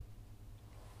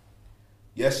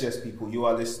Yes, yes, people, you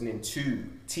are listening to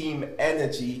Team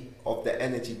Energy of the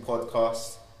Energy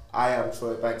Podcast. I am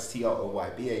Troy Banks,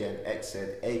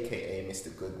 TROYBANXZ, aka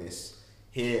Mr. Goodness,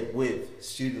 here with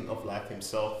student of life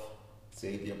himself,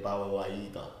 Xavier Bawo.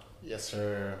 Yes,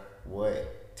 sir. Boy,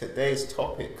 today's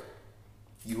topic,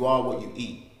 you are what you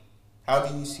eat. How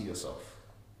do you see yourself?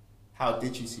 How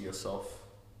did you see yourself?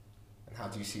 And how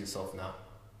do you see yourself now?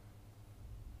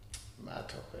 Mad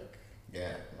topic.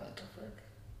 Yeah. Mad topic.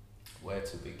 Where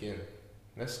to begin?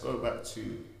 Let's go back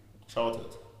to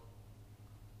childhood.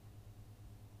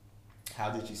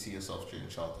 How did you see yourself during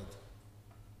childhood?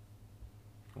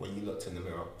 When you looked in the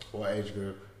mirror? What age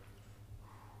group?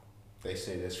 They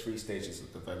say there's 3 stages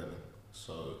of development.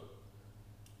 So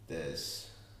there's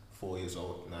 4 years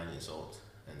old, 9 years old,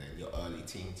 and then your early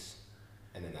teens,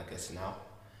 and then I guess now.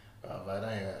 But I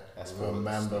don't That's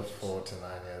remember 4 to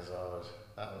 9 years old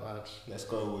that much. Let's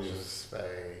go with Just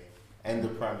very... end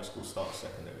of primary school, start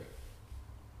secondary.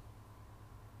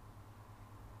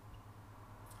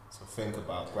 So think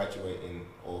about graduating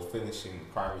or finishing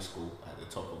primary school at the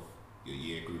top of your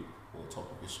year group or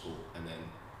top of your school, and then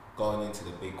going into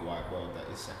the big wide world that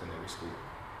is secondary school.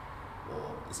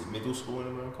 Or is it middle school in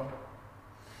America?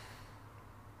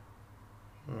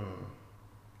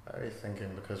 Very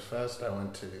thinking, because first I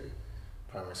went to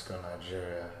primary school in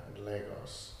Nigeria, in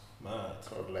Lagos. Mad.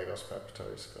 Called Lagos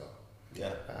Preparatory School.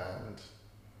 Yeah. And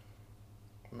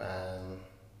man,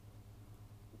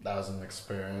 that was an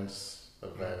experience, a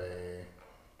very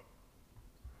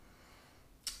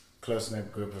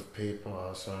close-knit group of people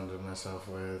I surrounded myself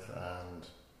with, and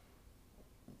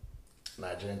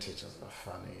Nigerian teachers were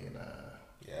funny, you know.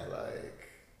 Yeah. Like,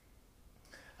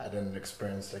 I didn't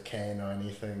experience the cane or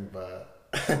anything, but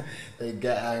they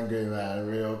get angry, man,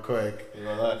 real quick. You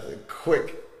know that?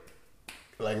 Quick,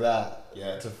 like that.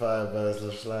 Yeah. To fire, but it's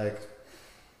just like,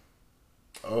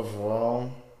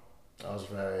 overall, I think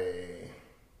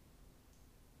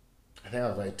I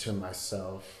was very to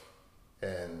myself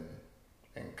in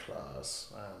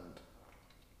class, and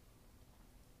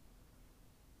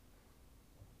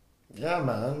yeah,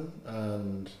 man.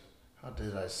 And how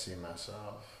did I see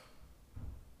myself?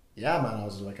 Yeah, man, I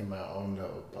was like in my own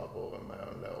little bubble, in my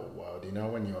own little world. You know,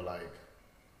 when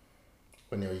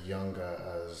you're younger,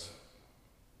 as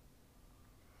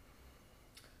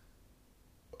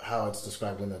how it's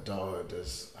described in adulthood,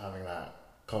 is having that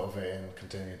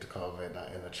continuing to cultivate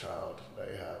that inner child that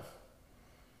you have.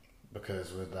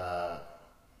 Because with that,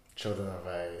 children are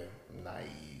very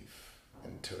naive,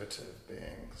 intuitive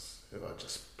beings who are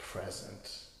just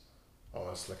present,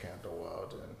 almost looking at the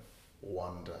world in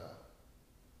wonder.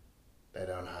 They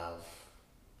don't have,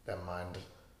 their mind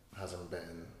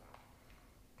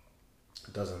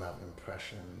doesn't have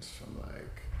impressions from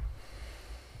like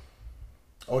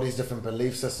all these different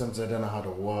belief systems. They don't know how the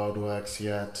world works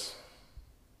yet.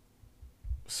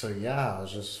 So yeah, I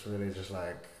was just really just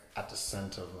like at the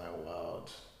center of my world,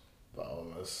 but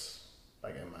almost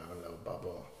like in my own little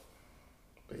bubble.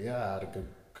 But yeah, I had a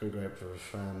good group of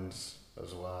friends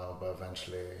as well, but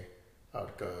eventually I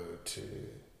would go to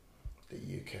the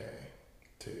UK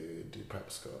to do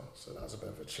prep school, so that was a bit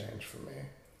of a change for me.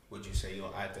 Would you say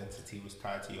your identity was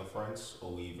tied to your friends,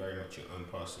 or were you very much your own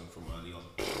person from early on?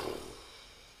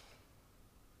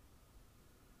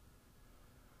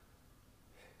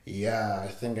 Yeah, I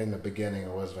think in the beginning it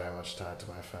was very much tied to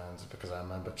my friends, because I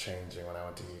remember changing when I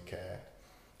went to UK.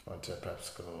 I went to a prep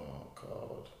school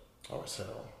called Horace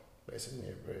Hill, based in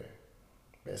Newbury.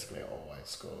 Basically an all-white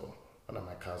school. One of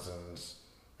my cousins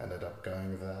ended up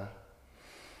going there.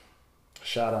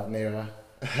 Shout out Nira.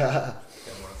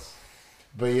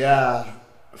 But yeah,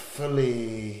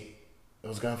 it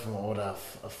was going from all that,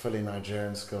 a fully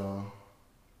Nigerian school,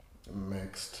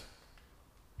 mixed,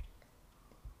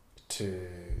 to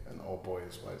an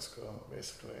all-boys white school,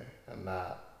 basically. And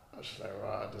that, I was just like,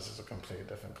 wow, this is a completely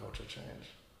different culture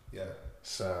change. Yeah.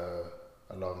 So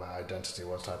a lot of my identity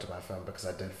was tied to my family, because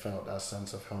I did feel that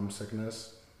sense of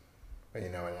homesickness, when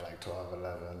you're like 12,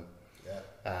 11. Yeah.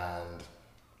 And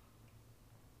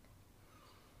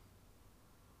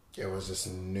it was this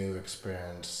new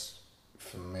experience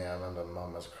for me. I remember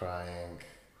Mum was crying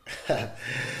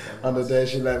on the day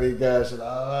she let me go. She's like,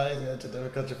 oh, it's going to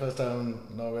difficult your first time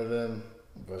not with him.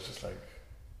 But it's just like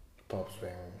Pops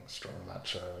being strong,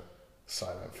 macho,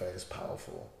 silent face,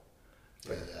 powerful.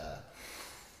 But yeah,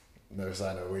 no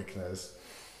sign of weakness.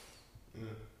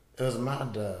 It was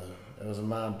mad though. It was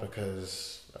mad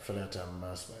because I feel like I had to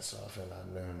immerse myself in that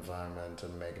new environment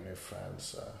and make new friends.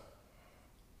 So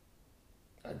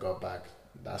I got back,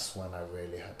 that's when I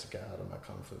really had to get out of my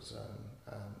comfort zone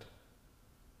and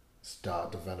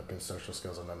start developing social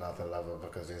skills on another level,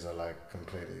 because these are like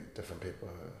completely different people,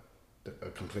 a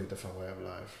completely different way of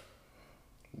life,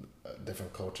 a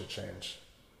different culture change.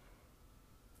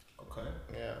 Okay.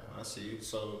 Yeah. I see.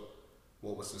 So,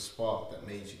 what was the spark that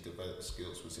made you develop the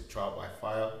skills? Was it trial by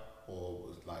fire, or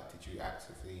was did you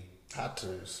actively? Had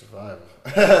to survive.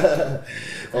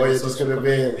 Or you're just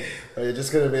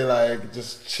gonna be like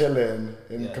just chilling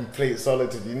in complete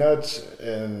solitude. You know,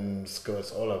 in school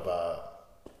it's all about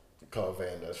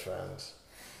cultivating those friends,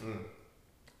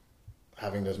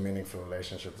 having those meaningful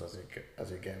relationships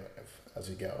as you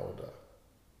get older.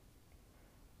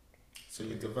 So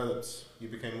you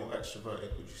became more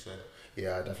extroverted, would you say?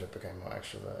 Yeah, I definitely became more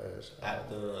extroverted. At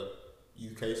the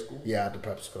UK school? Yeah, at the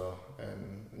prep school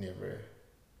in Newbury.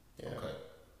 Yeah. Okay.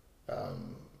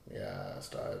 Yeah, I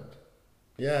started.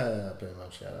 Yeah, pretty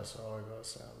much. Yeah, that's all I got to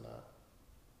say on that.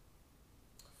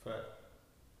 Fair.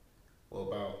 What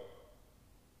about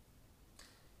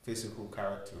physical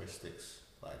characteristics?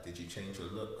 Like, did you change your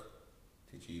look?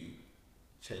 Did you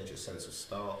change your sense of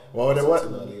style? Well, there was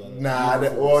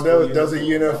a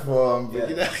uniform, but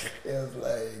you know, it was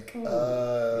like,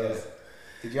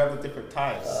 Did you have the different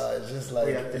ties? It's just like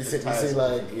you see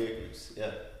like year groups.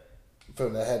 Yeah.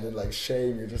 Putting the head in like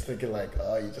shame. You're just thinking like,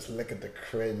 you just look at the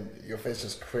cringe. Your face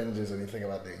just cringes when you think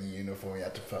about the uniform you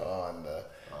had to put on.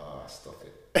 Stop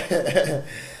it.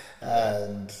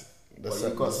 And the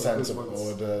sense of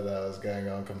order that was going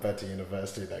on compared to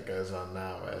university that goes on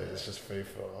now, right? It's just free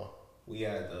for all. We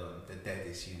had the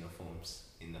deadest uniforms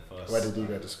in the first. Where did you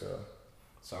go to school?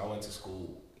 So I went to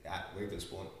school at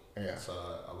Ravensbourne. Yeah. So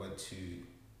I've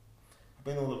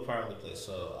been all around the place.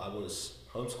 So I was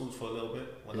homeschooled for a little bit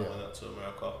when I went up to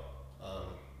America.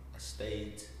 I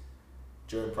stayed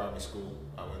during primary school.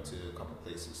 I went to a couple of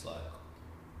places like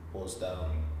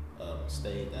Borsdown.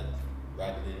 Stayed at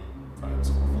Raglan Primary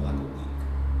School for like a week.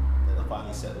 Then I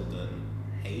finally settled in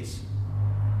Hayes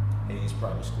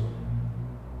Primary School.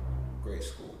 Great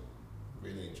school.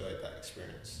 Really enjoyed that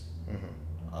experience.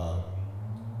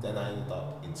 Then I ended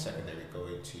up in secondary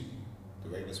going to the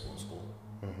Ravensbourne School,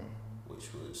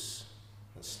 which was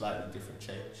a slightly different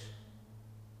change.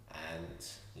 And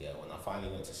when I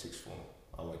finally went to sixth form,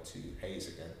 I went to Hayes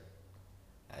again.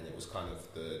 And it was kind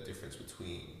of the difference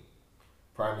between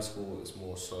primary school. It was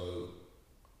more so,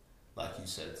 like you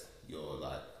said, you're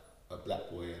like a black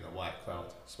boy in a white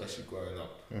crowd, especially growing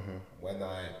up. When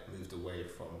I moved away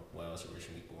from where I was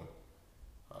originally born,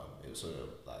 it was a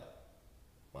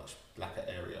much blacker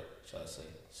area, shall I say.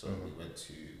 So we went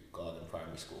to Garden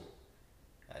Primary School,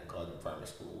 and Garden Primary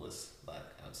School was like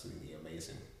absolutely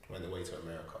amazing. Went away to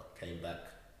America, came back,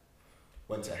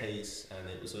 went to Hayes, and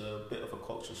it was a bit of a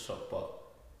culture shock, but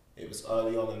it was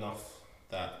early on enough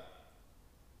that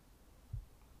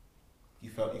you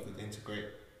felt you could integrate,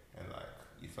 and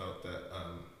you felt that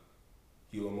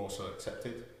you were more so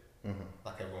accepted.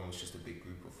 Like everyone was just a big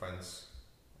group of friends,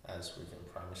 as within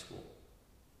primary school.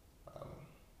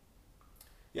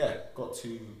 Got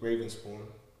to Ravensbourne,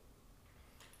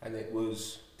 and it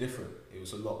was different. It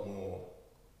was a lot more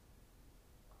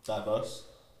diverse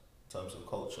in terms of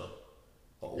culture,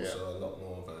 but also a lot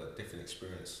more of a different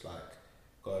experience. Like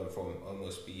going from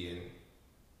almost being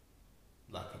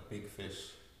like a big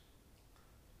fish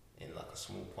in like a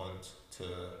small pond to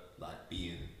like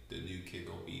being the new kid,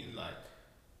 or being like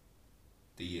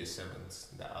the year sevens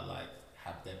that are like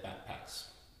have their backpacks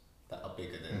that are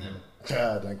bigger than them.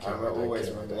 I always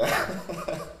remember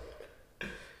that.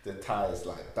 The ties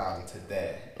like down to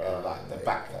there, and like the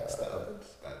backpacks that are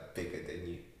bigger than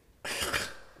you.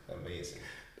 Amazing.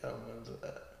 But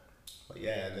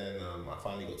and then I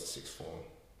finally got to sixth form,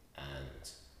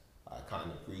 and I kind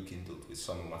of rekindled with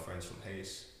some of my friends from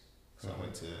Hayes. So I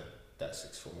went to that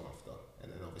sixth form after,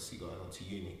 and then obviously going on to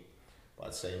uni. But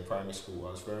I'd say in primary school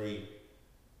I was very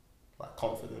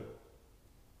confident,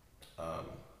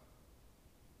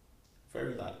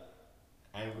 very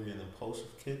angry and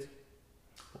impulsive kid.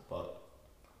 But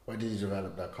where did you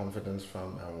develop that confidence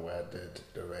from, and where did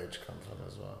the rage come from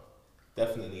as well?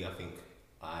 Definitely, I think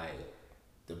I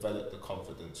developed the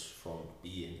confidence from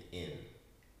being in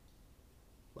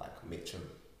Mitcham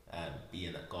and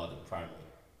being at Garden Primary.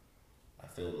 I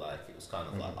feel like it was kind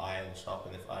of like iron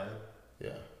sharpeneth iron.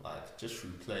 Yeah. Just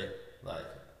through play.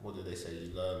 What do they say?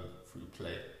 You learn through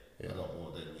play a lot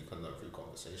more than you can learn through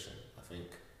conversation. I think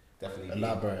definitely.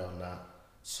 Elaborate on that.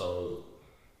 So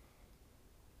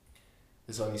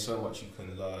there's only so much you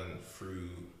can learn through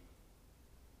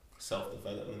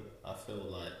self-development, I feel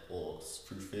like, or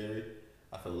through theory.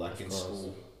 I feel like in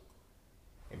school,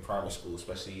 in primary school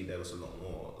especially, there was a lot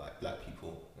more black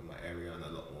people in my area and a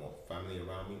lot more family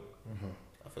around me.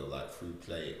 I feel like through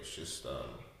play it was just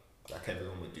like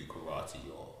everyone would do karate,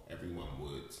 or everyone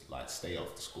would like stay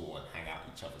after school and hang out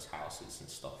at each other's houses and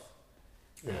stuff.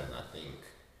 Yeah. And I think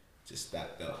just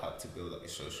that they'll help to build up your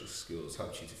social skills,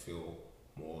 helps you to feel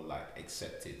more like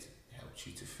accepted, helps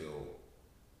you to feel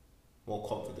more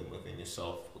confident within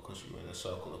yourself because you're in a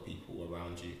circle of people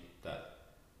around you that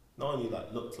not only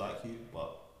like looked like you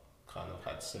but kind of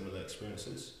had similar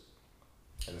experiences.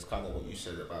 And it's kind of what you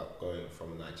said about going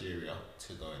from Nigeria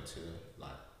to going to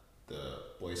like the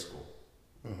boys' school.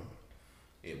 Mm-hmm.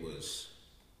 It was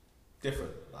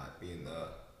different, like being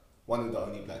one of the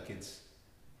only black kids.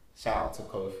 Shout out to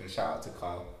Kofi, shout out to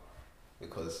Kyle,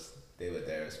 because they were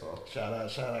there as well. Shout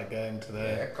out gang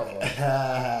today. Yeah, come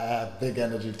on. Big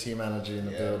energy, team energy in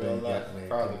the building.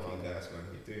 Proud of you guys, man.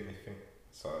 You're doing your thing.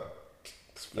 So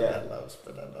spread that love,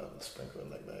 sprinkle it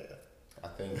like that, yeah. I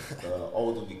think the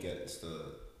older we get,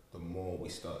 the more we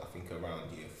start. I think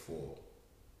around year 4,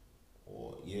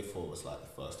 or year 4 was like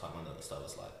the first time I noticed I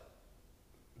was like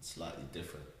slightly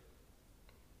different.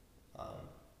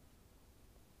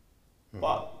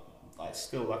 But like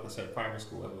still, like I said, primary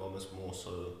school, everyone was more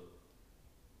so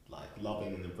like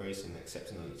loving and embracing and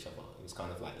accepting of each other. It was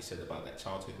kind of like you said about that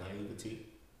childhood naivety.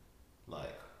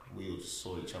 Like we all just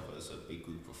saw each other as a big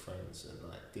group of friends and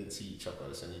like didn't see each other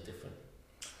as any different.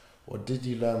 What did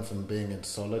you learn from being in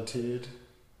solitude?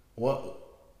 What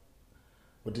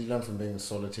did you learn from being in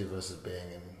solitude versus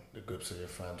being in the groups of your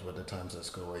friends? Were there times at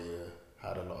school where you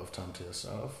had a lot of time to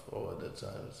yourself, or were there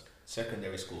times?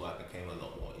 Secondary school, I became a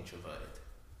lot more introverted.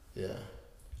 Yeah.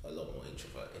 A lot more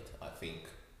introverted. I think,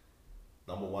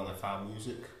 number 1, I found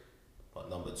music, but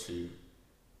number 2,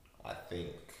 I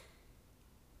think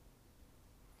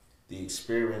the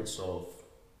experience of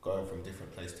going from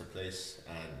different place to place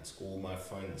and all my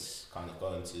friends kind of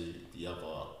going to the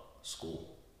other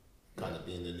school, kind of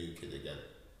being the new kid again.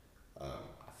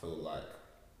 I feel like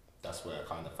that's where I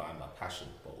kind of find my passion,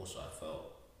 but also I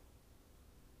felt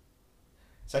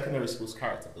secondary school's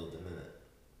character building,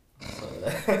 isn't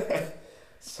it?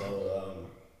 So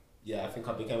yeah, I think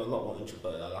I became a lot more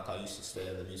introverted. I used to stay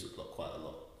in the music block quite a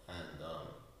lot and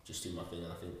just do my thing,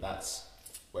 and I think that's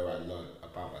where I learned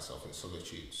about myself in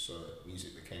solitude. So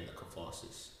music became the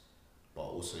catharsis, but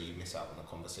also you miss out on the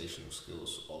conversational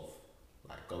skills of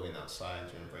like going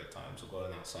outside during break times or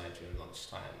going outside during lunch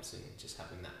times and just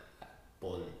having that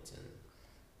bond and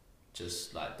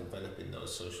just like developing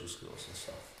those social skills and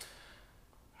stuff.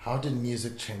 How did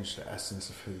music change the essence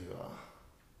of who you are?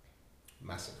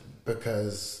 Massively.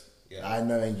 Because I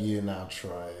know you now,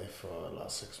 Troy, for the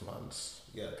last 6 months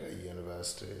at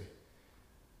university.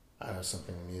 I know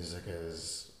something music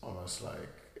is almost like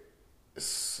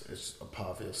it's a part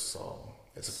of your soul.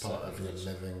 It's a part of your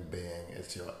living being.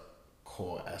 It's your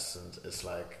core essence. It's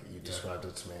like you described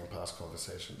it to me in past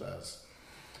conversations as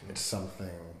it's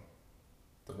something.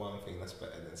 The one thing that's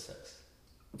better than sex.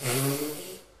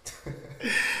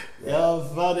 Yo,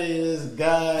 funny this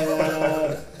guy.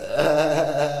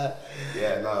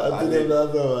 Yeah, no. I did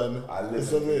another one. I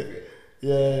live and breathe it.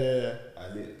 Yeah. I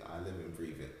live and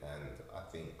breathe it, and I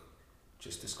think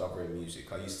just discovering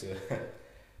music. I used to,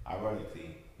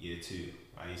 ironically, year 2,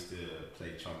 I used to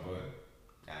play trombone,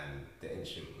 and the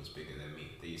instrument was bigger than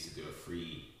me. They used to do a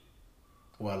free.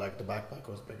 Well, like the backpack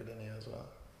was bigger than you as well.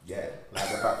 Yeah, like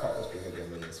the backpack was bigger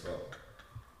than me as well.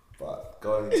 But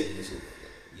going into music,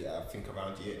 I think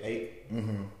around year 8,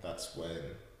 that's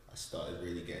when I started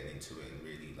really getting into it and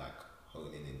really like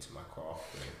honing into my craft.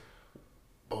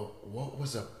 But what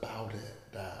was about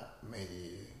it that made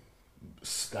you,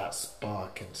 that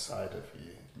spark inside of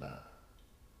you?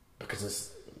 Because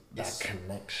it's that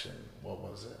connection. What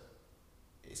was it?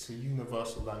 It's a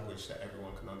universal language that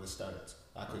everyone can understand.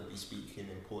 I could be speaking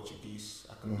in Portuguese,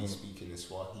 I could be speaking in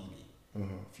Swahili.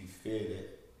 If you feel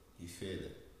it, you feel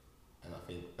it. And I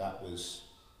think that was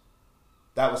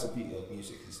the beauty of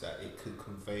music, is that it could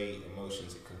convey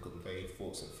emotions, it can convey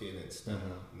thoughts and feelings that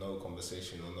no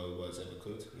conversation or no words ever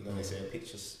could. You know, they say a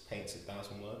picture paints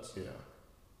 1,000 words. Yeah.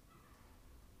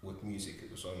 With music,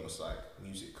 it was almost like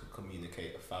music could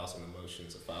communicate 1,000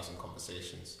 emotions, 1,000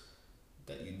 conversations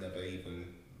that you never even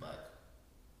like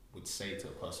would say to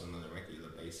a person on a regular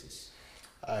basis.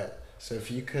 Alright, so if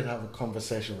you could have a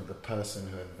conversation with the person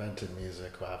who invented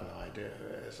music, who I have no idea who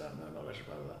it is, I have no knowledge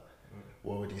about that,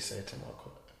 what would you say to him?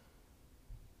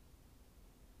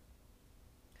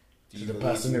 To the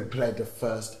person who played the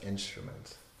first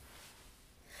instrument.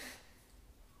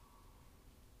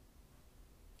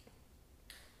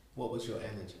 What was your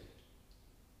energy?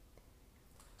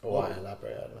 Why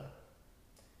elaborate on that?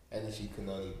 Energy can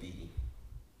only be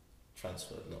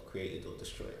transferred, not created or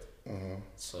destroyed.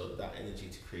 So that energy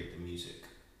to create the music,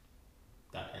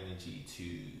 that energy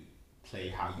to play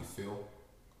how you feel.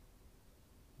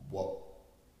 What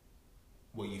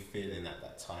were you feeling at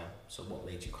that time? So what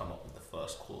made you come up with the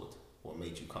first chord? What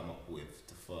made you come up with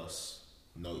the first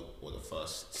note or the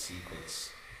first sequence?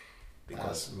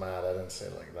 Because that's mad, I didn't say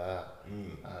it like that.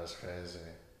 That was crazy.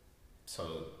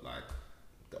 So like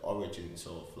the origins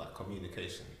of like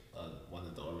communication, one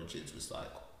of the origins was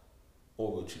like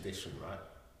oral tradition, right?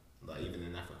 Like even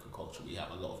in African culture we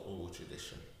have a lot of oral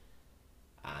tradition,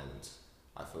 and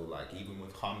I feel like even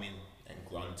with humming and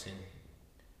grunting,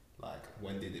 like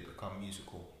when did it become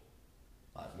musical?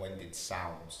 Like when did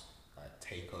sounds like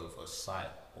take over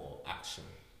sight or action?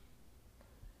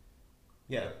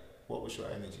 Yeah, what was your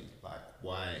energy? Like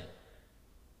why?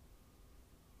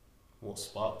 What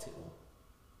sparked it all?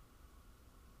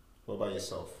 What about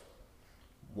yourself?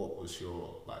 What was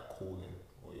your like calling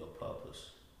or your purpose?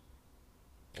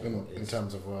 Or in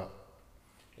terms of what?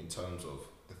 In terms of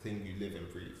the thing you live and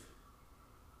breathe.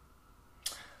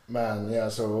 Man, yeah,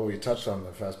 so what we touched on in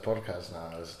the first podcast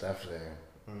now is definitely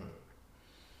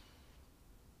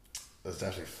there's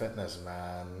definitely fitness,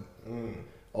 man.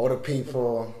 All the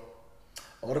people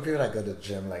that go to the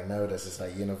gym like know this is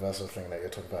like universal thing that you're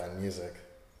talking about in music.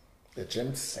 The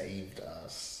gym saved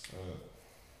us.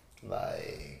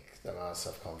 Like the amount of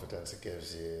self-confidence it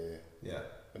gives you. Yeah.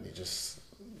 When you just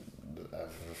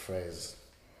have a phrase,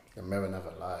 the mirror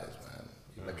never lies, man.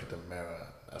 You look at the mirror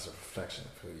as a reflection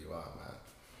of who you are, man.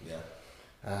 Yeah.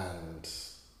 And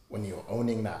when you're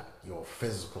owning that, your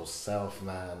physical self,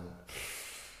 man.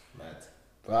 Mad.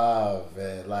 Wow,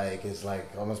 like it's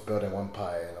like almost building one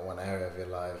pie in one area of your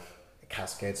life. It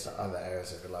cascades to other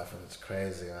areas of your life, and it's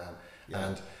crazy, man. Yeah.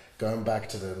 And going back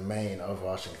to the main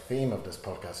overarching theme of this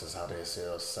podcast is how do you see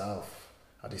yourself?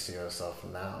 How do you see yourself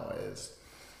now? Is,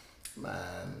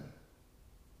 man,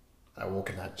 I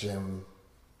walk in that gym,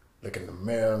 look in the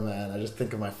mirror, man. I just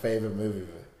think of my favorite movie,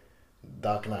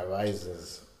 Dark Knight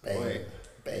Rises. Bane.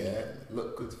 Yeah.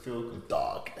 Look good, feel good.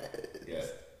 Darkness. Yeah.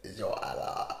 Is your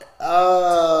ally.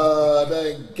 Oh,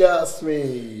 that gas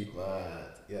me. Man.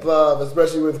 Yeah. Bruv,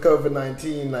 especially with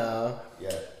COVID-19 now.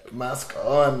 Yeah. Mask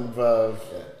on, bruv.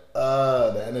 Yeah.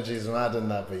 The energy's mad in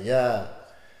that, but yeah.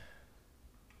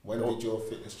 When did your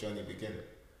fitness journey begin?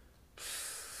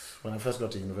 When I first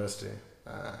got to university,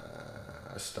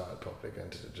 I started properly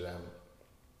going to the gym.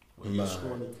 Were you a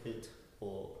scrawny kid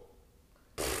or?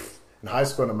 In high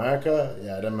school in America,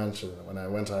 yeah, I didn't mention when I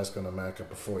went to high school in America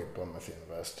before Bournemouth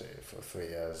University for 3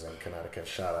 years in Connecticut.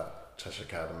 Shout out Cheshire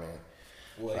Academy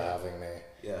for having me.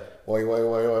 Yeah. Oi.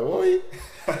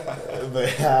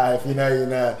 But yeah, if you know, you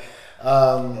know.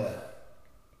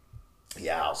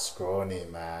 Yeah, I was scrawny,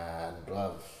 man.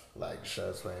 Love like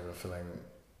shirts, not even feeling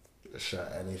a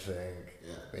shirt, anything.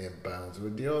 Yeah. Being balanced.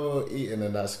 With you're eating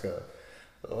in Alaska,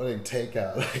 ordering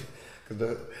takeout, like,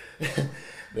 cause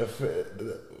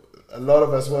a lot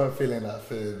of us weren't feeling that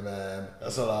food, man.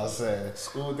 That's all I'll say.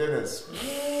 School dinners.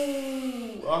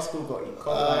 Our school got you.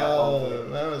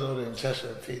 Man, I was ordering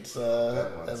Cheshire pizza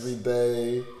every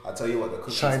day. I tell you what, the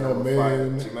cookies China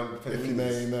Moon. Do you remember paninis? If you know,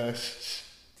 you know.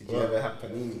 Did you ever have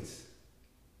paninis?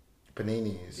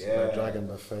 Paninis. Yeah. My Dragon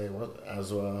Buffet. What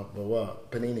as well? But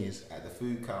what? Paninis. At the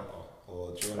food counter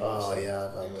or during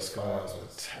yeah, but the scones were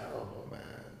terrible, man.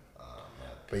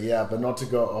 Man. But yeah, but not to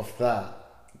go off that.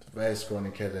 Very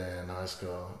scrawny kid in high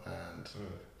school, and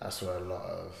that's where a lot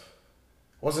of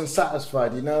wasn't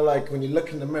satisfied. You know, like when you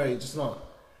look in the mirror, you're just not.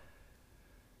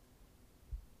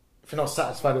 If you're not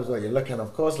satisfied with what you're looking,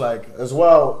 of course, like as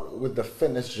well with the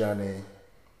fitness journey.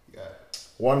 Yeah.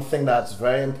 One thing that's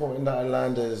very important that I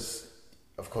learned is,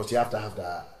 of course, you have to have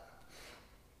that.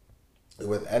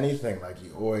 With anything, like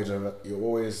you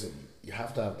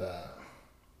have to have that.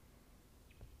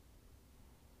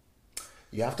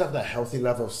 You have to have that healthy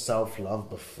level of self-love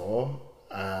before,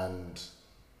 and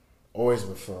always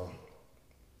before,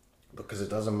 because it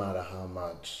doesn't matter how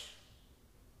much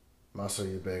muscle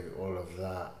you big, all of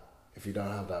that, if you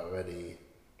don't have that already,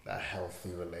 that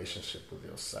healthy relationship with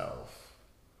yourself,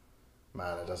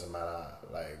 man, it doesn't matter,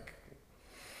 like,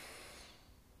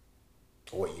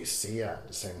 what you see at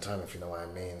the same time, if you know what I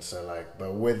mean. So, like,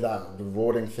 but with that, the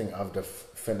rewarding thing of the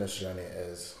fitness journey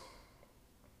is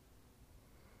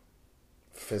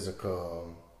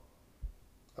physical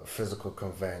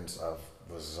conveyance of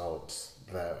results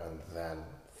there and then,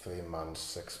 3 months,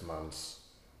 6 months,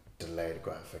 delayed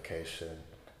gratification,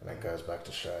 and it goes back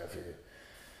to show if you,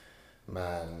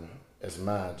 man, it's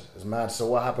mad. So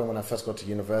what happened when I first got to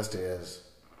university is,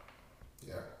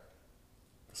 I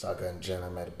started going to the gym. I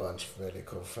made a bunch of really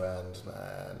cool friends,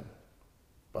 man.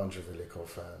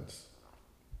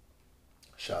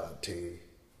 Shout out T,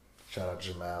 shout out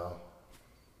Jamel.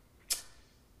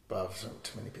 But I've seen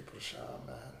too many people to shout out,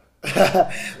 man.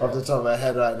 Off the top of my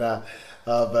head right now.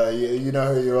 But you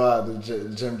know who you are, the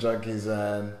gym junkies,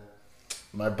 and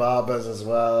my barbers as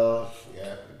well.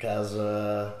 Yeah.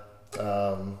 Kazra,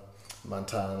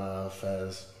 Montana,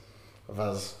 Fez.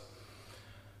 But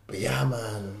yeah,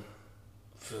 man.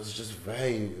 It was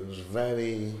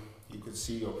very... You could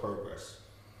see your progress.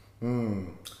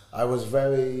 I was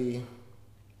very...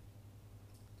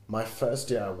 My first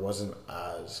year, I wasn't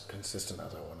as consistent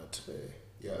as I wanted to be.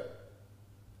 Yeah.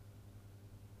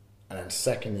 And then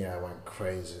second year, I went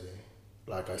crazy.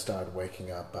 Like, I started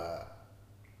waking up at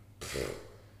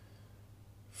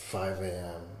 5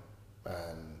 a.m.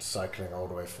 and cycling all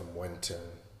the way from Winton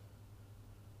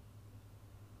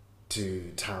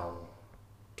to town,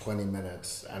 20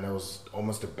 minutes. And it was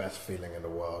almost the best feeling in the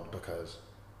world because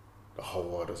the whole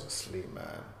world was asleep,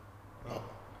 man.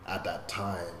 At that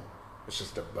time, it's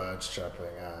just the birds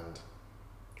chirping and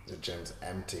the gym's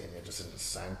empty and you're just in the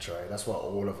sanctuary. That's what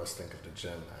all of us think of the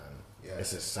gym, man. Yeah.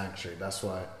 It's a sanctuary. That's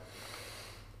why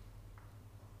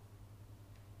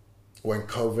when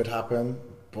COVID happened,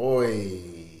 boy,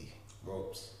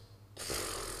 ropes.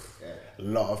 Yeah. A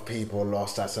lot of people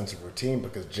lost that sense of routine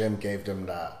because gym gave them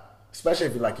that. Especially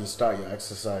if you start your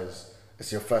exercise,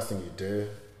 it's your first thing you do.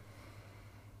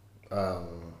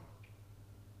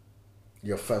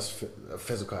 Your first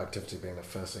physical activity being the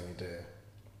first thing you do.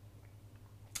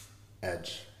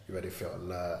 Edge, you already feel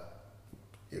alert,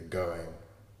 you're going.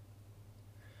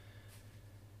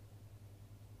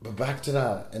 But back to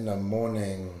that in the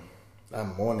morning, that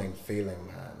morning feeling,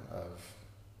 man, of...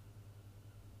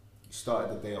 You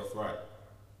started the day off right.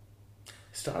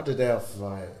 Started the day off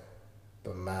right,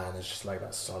 but man, it's just like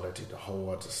that solitude, the whole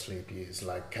world's asleep. It's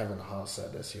like Kevin Hart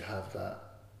said this, you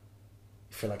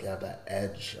feel like you have that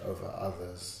edge over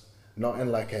others. Not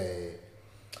in like a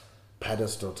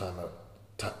pedestal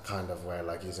kind of way,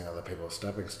 like using other people as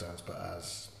stepping stones, but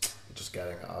as you're just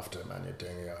getting after it, man. You're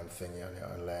doing your own thing, you're on your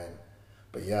own lane.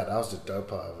 But yeah, that was the dope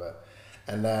part of it.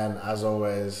 And then, as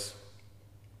always,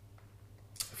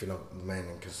 if you're not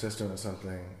remaining consistent with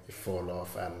something, you fall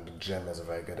off, and the gym is a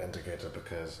very good indicator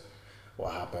because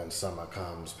what happens, summer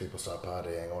comes, people start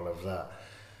partying, all of that.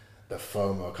 The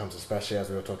FOMO comes, especially as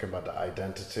we were talking about the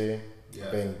identity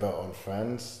being built on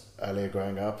friends earlier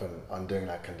growing up and undoing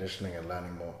that conditioning and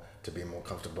learning more to be more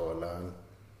comfortable alone.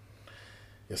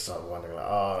 You start wondering like,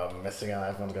 oh, I'm missing out,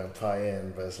 everyone's going to party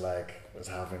in, but it's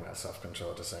having that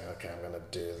self-control to saying, okay, I'm going to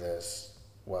do this,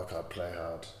 work hard, play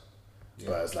hard.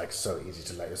 Yeah. But it's like so easy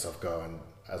to let yourself go and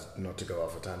as not to go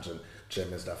off a tangent.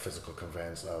 Gym is that physical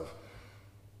conveyance of,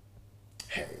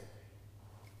 hey,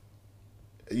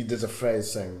 there's a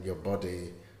phrase saying your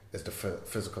body is the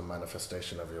physical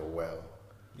manifestation of your will.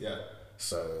 Yeah.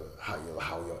 So how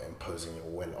you're imposing your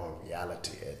will on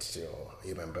reality, it's your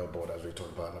human billboard, as we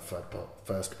talked about in the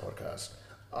first podcast.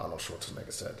 Arnold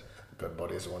Schwarzenegger said, "Good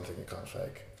body is the one thing you can't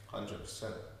fake."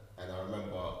 100%. And I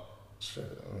remember, sure.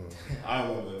 I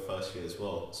remember the first year as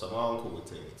well. So my uncle would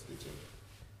take me to the gym,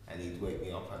 and he'd wake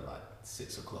me up at like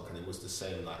 6 o'clock, and it was the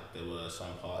same. Like there were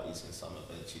some parties and some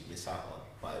events you'd miss out on,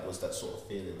 but it was that sort of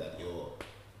feeling that you're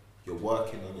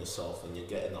working on yourself and you're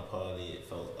getting up early. It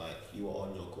felt like you were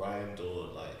on your grind, or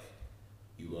like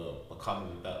you were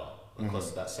becoming better because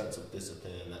of that sense of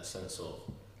discipline, that sense of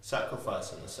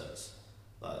sacrifice in a sense.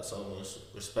 Like it's almost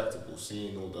respectable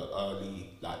seeing all the early,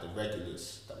 like the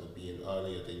regulars that would be in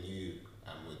earlier than you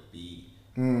and would be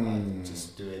like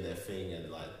just doing their thing,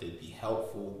 and like they'd be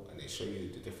helpful and they show you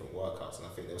the different workouts. And I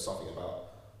think there was something about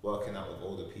working out with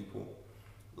older people.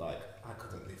 Like I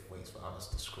couldn't lift weights, but I was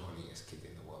the scrawniest kid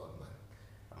in the world, man.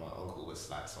 And my uncle was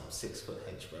like some 6 foot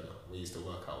hench brother. We used to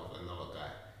work out with another guy,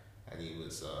 and he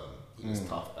was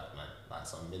tough, that man, like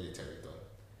some military don.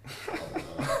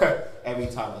 And, every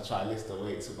time I try to lift the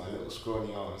weights with my little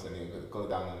scrawny arms and it would go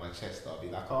down on my chest, I'll be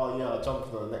like, oh yeah, I'll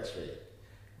jump for the next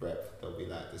rep. They'll be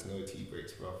like, there's no tea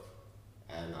breaks, bro.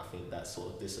 And I think that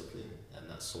sort of discipline and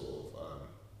that sort of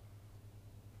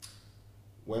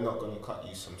we're not going to cut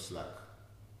you some slack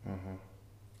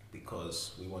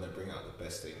because we want to bring out the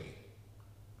best in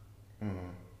you.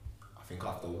 I think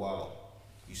after a while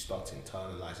you start to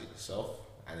internalize it yourself,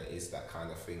 and it is that kind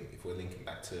of thing. If we're linking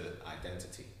back to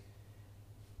identity,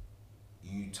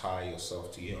 you tie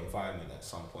yourself to your environment at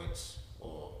some points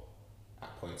or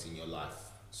at points in your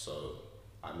life. So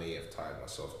I may have tied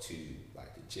myself to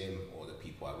like the gym or the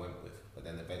people I went with, but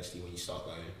then eventually when you start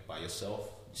going by yourself,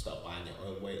 you start buying your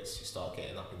own weights, you start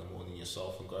getting up in the morning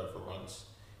yourself and going for runs.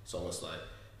 It's almost like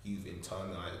you've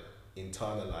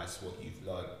internalized what you've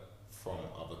learned from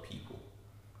other people.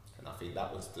 And I think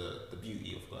that was the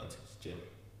beauty of going to the gym.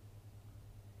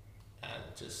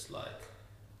 And just like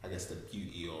I guess, the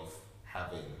beauty of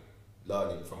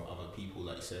learning from other people,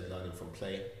 like you said, learning from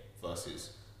play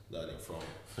versus learning from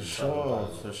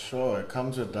For sure. It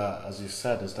comes with that, as you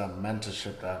said, is that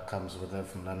mentorship that comes with it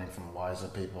from learning from wiser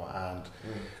people, and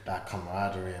that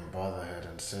camaraderie and brotherhood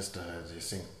and sisterhood. You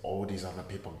see all these other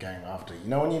people getting after you. You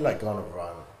know when you like go on a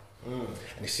run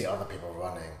and you see other people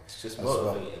running. It's just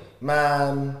motivating. Well.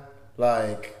 Man,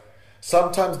 like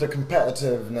sometimes the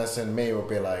competitiveness in me will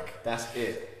be like, that's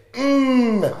it.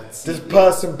 This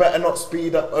person better not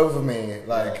speed up over me,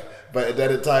 like. But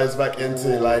then it ties back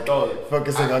into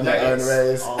focusing on your own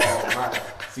race. Oh man!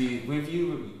 See, with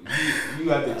you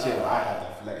had the gym, I had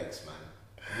athletics,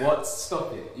 man. What?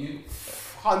 Stop it!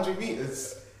 100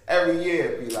 meters every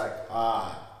year. Be like,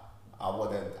 I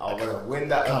wouldn't win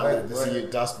that event. This you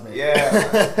dust me. Yeah,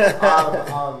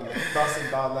 I'm dusting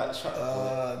down that track.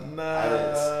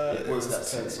 No, it was that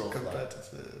sense of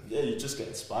competitive. Like, you just get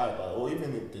inspired by it. Or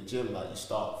even in the gym, like you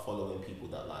start following people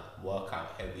that like work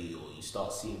out heavy, or you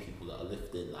start seeing people that are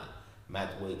lifting like mad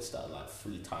weights that are like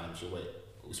 3 times your weight.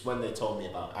 It was when they told me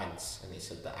about ants, and they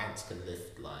said that ants can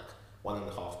lift like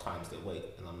 1.5 times their weight,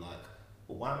 and I'm like,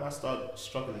 well, why am I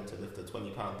struggling to lift a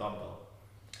 20-pound dumbbell?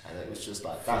 And it was just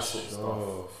like that sort of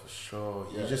stuff. For sure.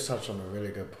 You just touched on a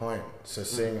really good point. So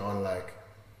seeing on like,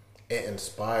 it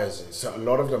inspires you. So a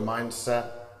lot of the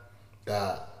mindset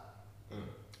that,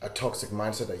 a toxic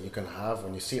mindset that you can have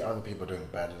when you see other people doing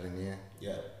better than you.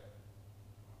 Yeah.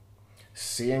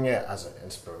 Seeing it as an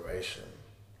inspiration.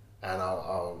 And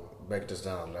I'll break this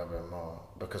down a little bit more.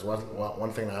 Because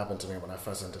one thing that happened to me when I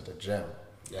first entered the gym,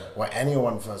 or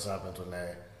anyone first happened when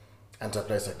they enter a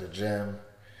place like the gym,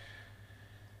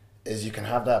 is you can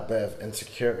have that bit of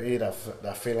insecurity,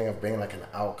 that feeling of being like an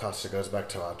outcast. It goes back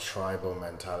to our tribal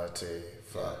mentality,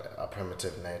 for our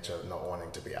primitive nature, not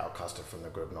wanting to be outcasted from the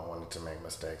group, not wanting to make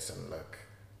mistakes and look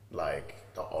like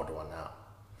the odd one out.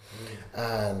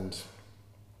 And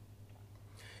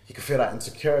you can feel that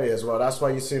insecurity as well. That's why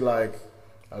you see like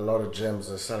a lot of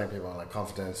gyms are selling people on like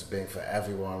confidence being for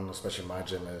everyone, especially my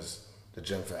gym is the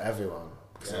gym for everyone.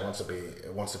 Because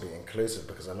it wants to be inclusive,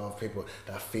 because a lot of people,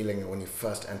 that feeling when you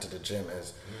first enter the gym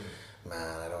is,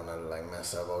 man, I don't want to like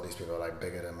mess up, all these people are like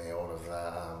bigger than me, all of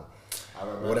that.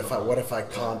 What if I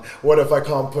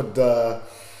can't put the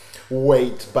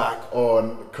weight back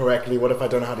on correctly? What if I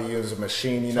don't know how to use a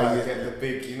machine? You get the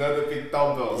big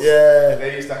dumbbells. Yeah.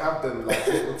 They used to have them like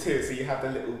little tiers, so you have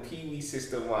the little pee-wee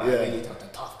system one, and then you'd have to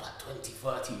tough like 20,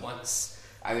 30 once,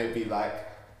 and it'd be like,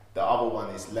 the other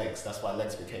one is legs. That's why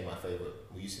legs became my favourite.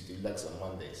 We used to do legs on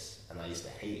Mondays, and I used to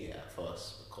hate it at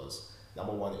first because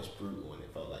number one, it was brutal and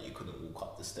it felt like you couldn't walk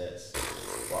up the stairs.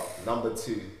 But number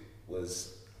 2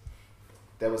 was,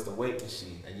 there was the weight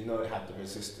machine, and it had the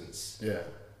resistance. Yeah.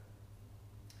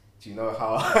 Do you know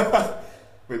how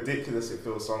ridiculous it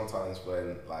feels sometimes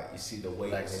when like you see the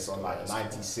weight and it's on like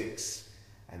 96,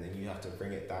 and then you have to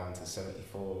bring it down to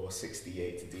 74 or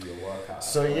 68 to do your workout.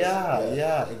 So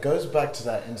it goes back to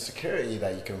that insecurity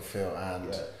that you can feel,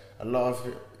 and a lot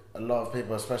of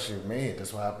people, especially me,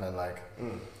 this will happen. Like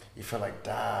you feel like,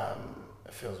 damn,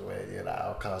 it feels weird. You're that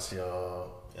outcast.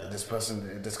 This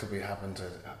person. This could be happen to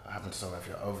someone if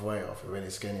you're overweight or if you're really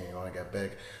skinny and you want to get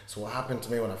big. So what happened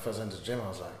to me when I first entered the gym? I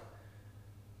was like,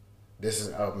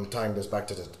 I'm tying this back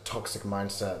to the toxic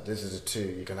mindset. This is the 2.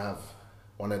 You can have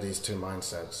one of these 2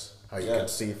 mindsets, how you can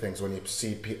see things when you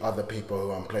see other people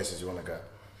who are in places you want to go.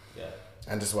 Yeah.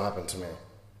 And this is what happened to me.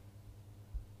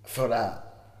 I felt that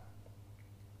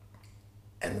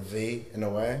envy in a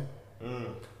way.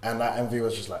 And that envy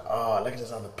was just like, oh, look at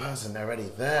this other person, they're already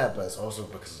there. But it's also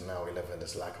because now we live in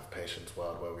this lack of patience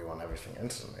world where we want everything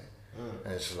instantly.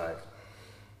 And it's just like,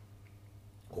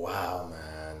 wow,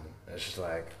 man. It's just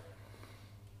like,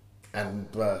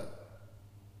 but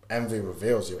envy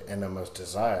reveals your innermost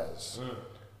desires.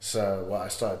 So what I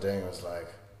started doing was like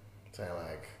saying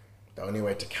like, the only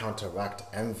way to counteract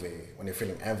envy, when you're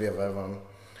feeling envy of everyone,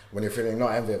 when you're feeling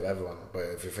not envy of everyone, but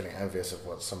if you're feeling envious of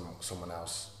what someone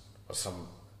else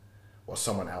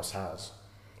has,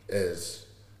 is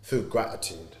through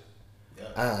gratitude.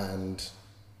 And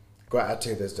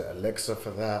gratitude is the elixir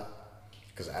for that,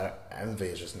 because envy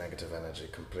is just negative energy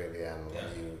completely, and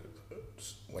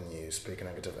when you speak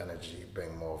negative energy, you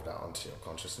bring more of that onto your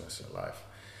consciousness, your life.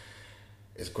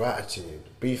 It's gratitude.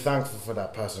 Be thankful for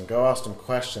that person. Go ask them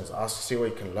questions. See what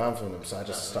you can learn from them. So I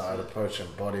just started approaching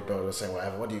bodybuilders, saying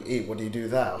whatever. What do you eat? What do you do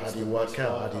that? How do you work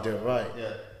out? How do you do it right?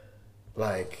 Yeah.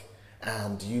 Like,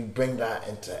 and you bring that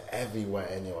into everywhere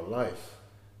in your life,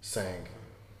 saying,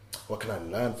 what can I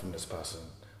learn from this person?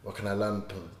 What can I learn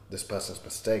from this person's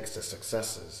mistakes, their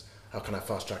successes? How can I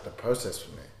fast track the process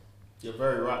for me? You're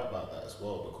very right about that as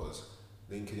well, because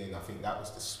linking in, I think that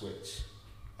was the switch.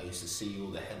 I used to see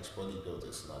all the hench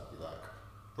bodybuilders and I'd be like,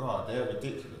 bro, they're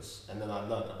ridiculous. And then I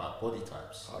learned about body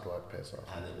types. Hard work pays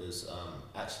off. And it was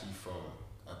actually from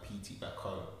a PT back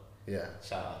home. Yeah.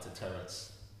 Shout out to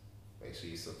Terence. Make sure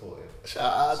you support him.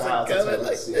 Shout out to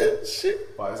Terence, like, yeah.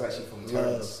 Shit. But it was actually from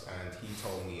Terence, and he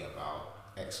told me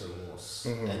about exomorphs,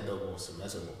 endomorphs, and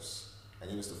mesomorphs. And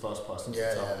he was the first person to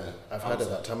tell me. I've heard of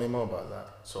that. Tell me more about that.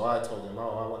 So I told him, I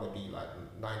want to be like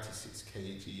 96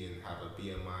 kg and have a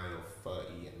BMI of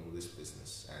 30 and all this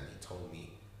business. And he told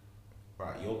me,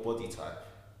 right, your body type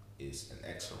is an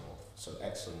exomorph. So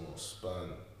exomorphs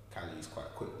burn calories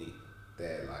quite quickly.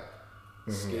 They're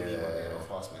like skinny when they have a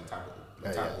fast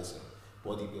metabolism.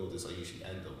 Bodybuilders are usually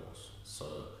endomorphs. So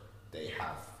they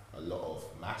have a lot of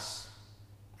mass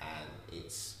and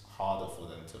it's harder for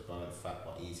them to burn fat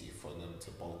but easier for them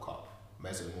to bulk up.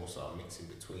 Mesomorphs are a mix in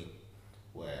between,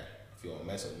 where if you're a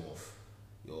mesomorph,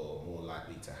 you're more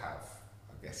likely to have,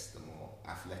 I guess, the more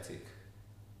athletic,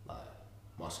 like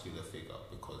muscular figure,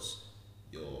 because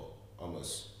you're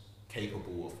almost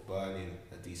capable of burning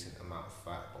a decent amount of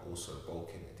fat but also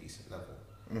bulking a decent level.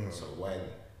 So when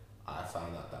I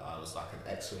found out that I was like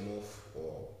an exomorph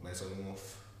or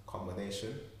mesomorph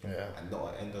combination and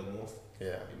not an endomorph,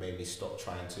 it made me stop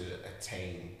trying to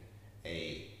attain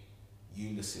a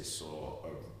Ulysses or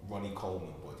a Ronnie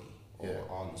Coleman body or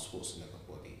Arnold Schwarzenegger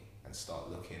body and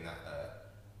start looking at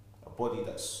a body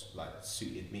that's like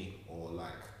suited me, or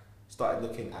like started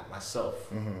looking at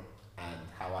myself and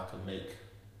how I can make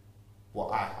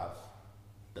what I have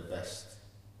the best.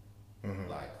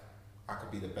 Like I could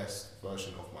be the best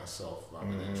version of myself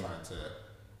rather than trying to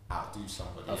outdo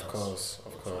somebody else. Of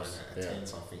course. Trying to attain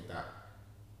something that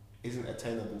isn't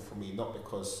attainable for me, not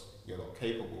because you're not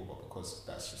capable, but because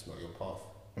that's just not your path.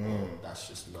 That's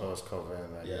just not. That's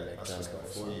just not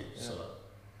for you. So,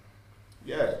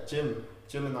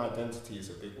 gym and identity is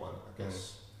a big one, I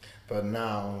guess. But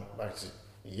now, back to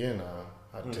you now.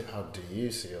 How do you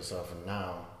see yourself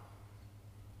now,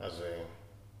 as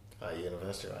at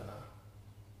university right now?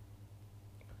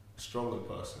 A stronger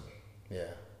person.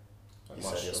 Yeah. You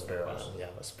said you're spirit animal. Yeah,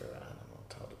 I'm a spirit animal.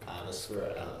 Tell the people. I'm a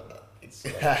spirit animal.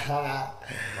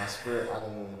 My spirit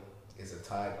animal is a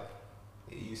tiger.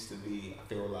 It used to be, I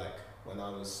feel like, when I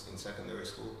was in secondary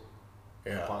school,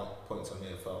 points I may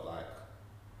have felt like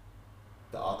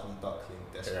the ugly duckling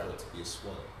desperate to be a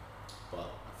swan. But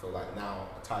I feel like now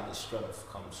a tiger's strength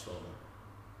comes from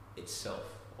itself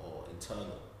or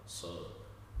internal. So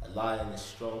a lion is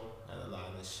strong and a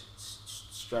lion's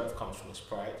strength comes from its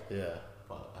pride. Yeah.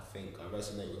 But I think I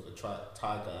resonate with the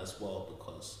tiger as well,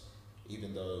 because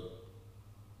even though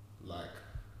like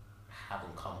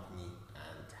having company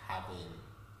and having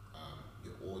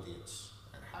your audience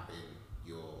and having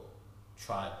your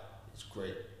tribe is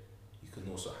great, you can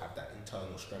also have that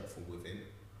internal strength from within.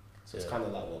 So it's kind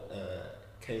of like what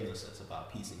Kano says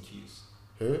about P's and Q's.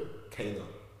 Who? Kano.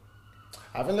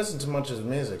 I haven't listened to much of his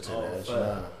music today.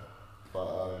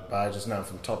 But I just know him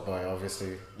from Top Boy,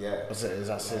 obviously. Yeah. What's it? Is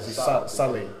that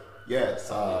Sully? Yeah,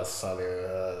 Sully. Sully.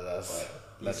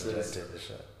 That's legendary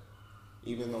shit.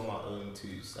 Even on my own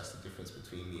twos, that's the difference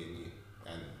between me and you,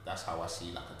 and that's how I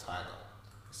see like a tiger.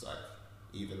 It's like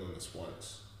even on its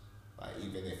once, like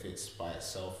even if it's by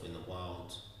itself in the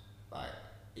wild, like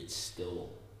it still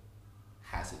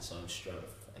has its own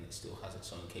strength and it still has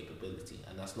its own capability.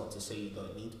 And that's not to say you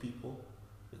don't need people,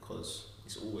 because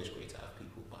it's always great to have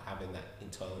people, but having that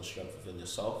internal strength within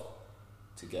yourself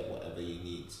to get whatever you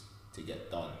need to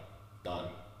get done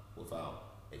without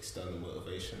external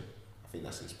motivation, I think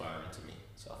that's inspiring to me.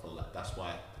 So I feel like that's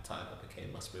why the tiger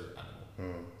became my spirit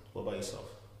animal. What about yourself?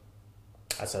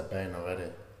 I said Bane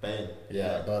already. Bane?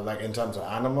 Yeah, but like in terms of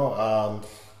animal,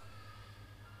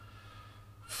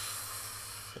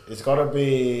 it's gotta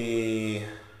be,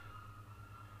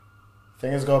 I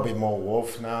think it's gotta be more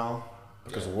wolf now,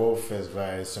 because wolf is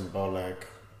very symbolic.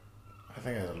 I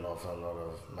think there's a lot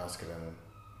of masculine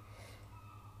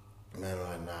men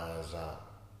right now, is that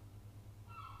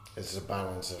it's a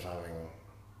balance of having.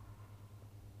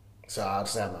 So I'd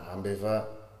say I'm an ambivert.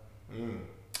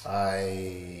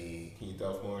 Can you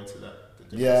delve more into that?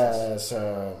 Yeah,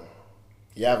 so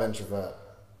you have introvert.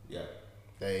 Yeah.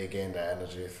 They gain their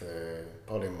energy through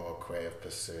probably more creative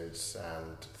pursuits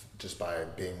and just by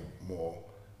being more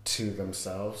to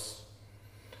themselves.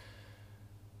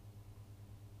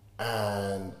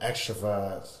 And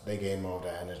extroverts, they gain more of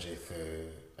their energy through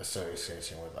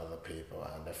associating with other people,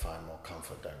 and they find more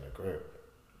comfort in the group.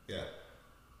 Yeah.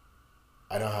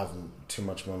 I don't have too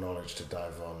much more knowledge to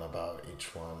dive on about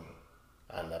each one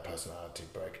and their personality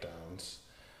breakdowns.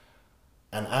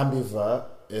 And ambivert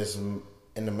is in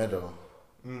the middle.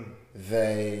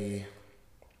 they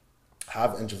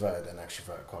have introverted and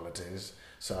extrovert qualities.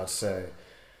 So I'd say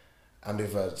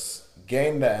ambiverts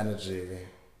gain their energy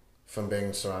from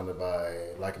being surrounded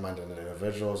by like-minded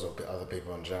individuals or other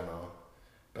people in general,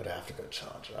 but they have to go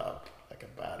charge up like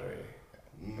a battery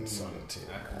in solitude.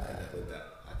 I can connect with that.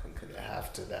 They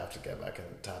have to get back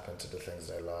and tap into the things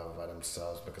they love by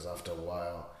themselves, because after a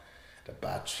while, the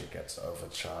battery gets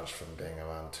overcharged from being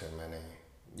around too many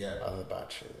other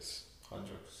batteries. 100%.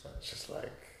 It's just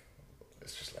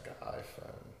like an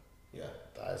iPhone. Yeah.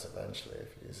 Dies eventually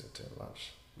if you use it too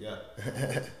much. Yeah.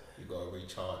 You gotta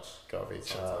recharge.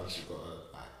 Sometimes you gotta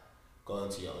like go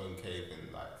into your own cave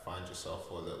and like find yourself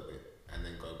for a little bit and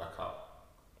then go back up.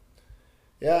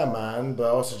 Yeah, man.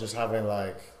 But also just having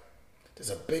like,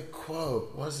 there's a big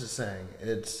quote. What is it saying?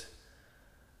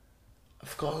 I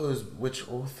forgot which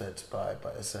author it's by,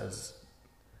 but it says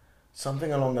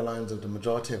something along the lines of the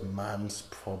majority of man's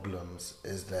problems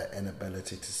is their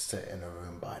inability to sit in a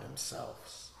room by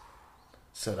themselves.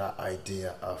 So that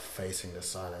idea of facing the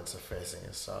silence, of facing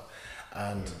yourself.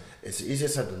 And it's easier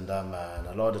said than done, man.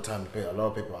 A lot of the time, a lot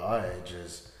of people our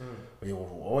ages, we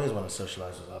always want to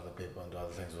socialize with other people and do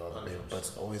other things with other 100%. people, but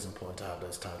it's always important to have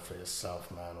those time for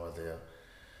yourself, man, whether you're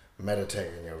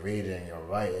meditating, you're reading, you're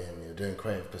writing, you're doing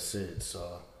creative pursuits.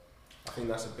 So I think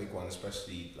that's a big one,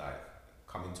 especially like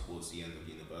coming towards the end of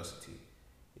university.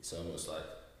 It's almost like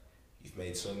you've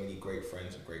made so many great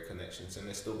friends and great connections, and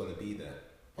they're still going to be there.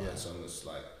 But it's almost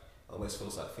like, it always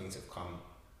feels like things have come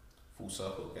full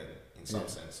circle again in some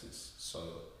senses. So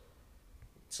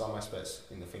some aspects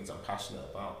in the things I'm passionate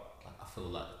about, like I feel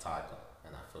like a tiger,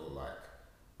 and I feel like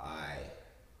I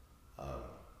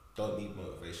don't need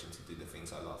motivation to do the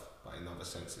things I love. But in other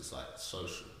senses, it's like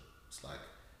social. It's like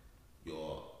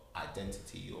your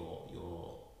identity,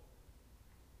 your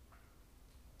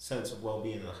sense of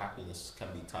well-being and happiness can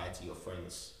be tied to your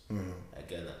friends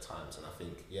again at times. And I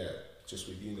think, just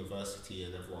with university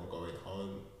and everyone going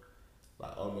home,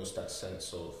 like almost that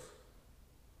sense of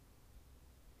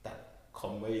that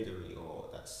camaraderie, or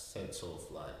that sense of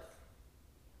like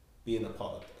being a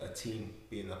part of a team,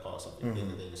 being a part of something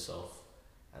bigger than yourself,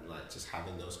 and like just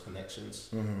having those connections,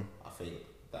 I think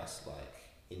that's like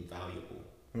invaluable.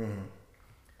 And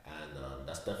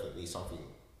that's definitely something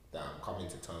that I'm coming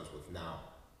to terms with now,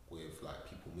 with like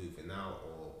people moving out,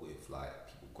 or with like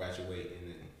people graduating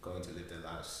and going to live their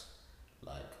lives.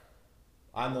 Like,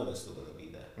 I know they're still gonna be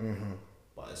there,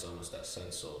 but it's almost that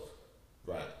sense of,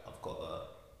 right, I've got to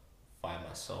find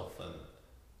myself and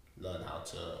learn how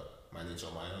to manage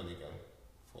on my own again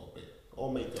for a bit,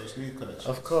 or make those new connections.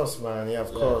 Of course, man. Yeah,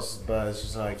 of course. But it's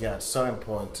just like, it's so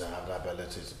important to have the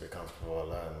ability to be comfortable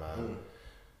alone, man.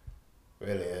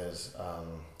 Really is.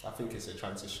 I think it's a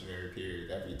transitionary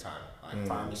period every time. Like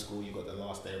primary school, you got the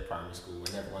last day of primary school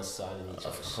when everyone's signing each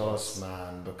other's Of course,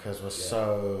 man, because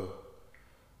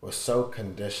we're so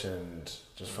conditioned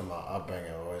just from our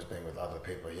upbringing, always being with other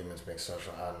people, humans being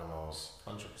social animals,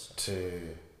 100%.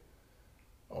 to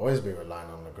always be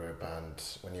relying on the group. And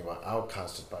when you were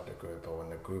outcasted by the group, or when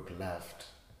the group left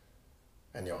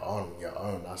and you're on your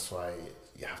own, that's why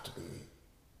you have to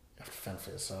fend for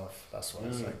yourself. That's why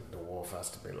it's like the wolf has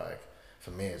to be like,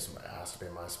 for me, it has to be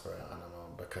my spirit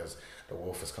animal, because the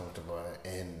wolf is comfortable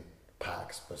in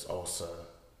packs, but it's also,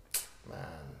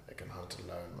 man, it can hunt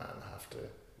alone, man, have to.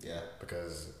 Yeah.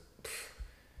 Because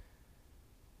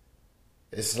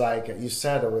it's like, you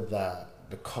said it with that,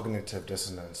 the cognitive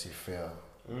dissonance you feel.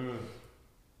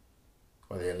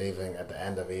 Whether you're leaving at the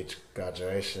end of each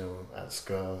graduation at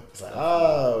school, it's like,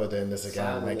 we're doing this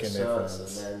again, making new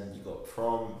friends. And then you got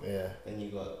prom, then you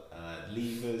got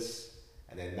leavers,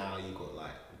 and then now you got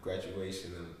like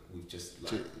graduation, and we've just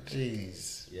like...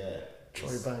 Jeez. Yeah.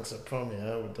 Troy Banks at prom,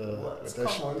 with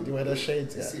did you wear those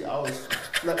shades? You see, I was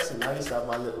flexing. I used to have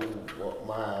my little,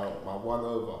 my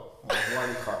 1/over, my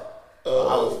 1 cut. I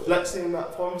was flexing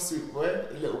that prom suit, boy.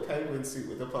 A little penguin suit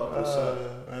with the purple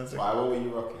shirt. Why, what were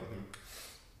you rocking?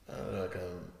 Like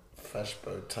a fresh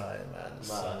bow tie, man.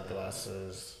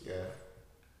 Sunglasses. Yeah.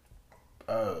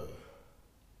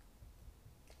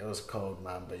 It was cold,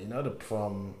 man. But you know the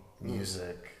prom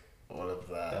music, all of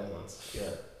that. Them ones.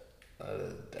 Yeah.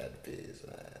 The deadbeats,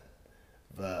 man.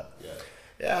 But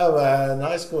yeah, man,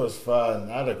 high school was fun.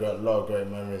 I had a lot of great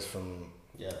memories from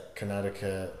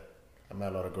Connecticut. I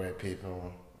met a lot of great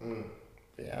people.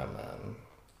 Yeah, man,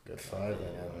 good fun.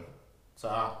 So,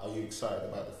 are you excited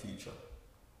about the future?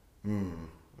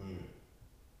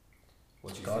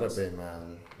 What do you gotta be,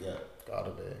 man. Yeah, gotta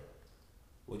be.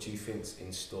 What do you think's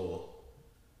in store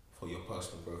for your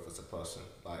personal growth as a person?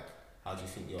 Like, how do you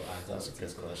think your identity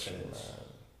is going to change?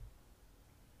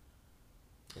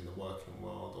 in the working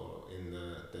world or in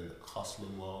the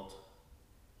hustling world?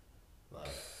 Like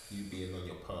you being on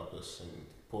your purpose and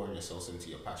pouring yourselves into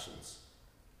your passions.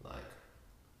 Like,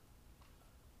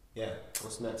 yeah,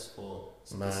 what's next for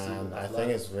Man, I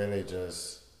think it's really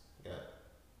just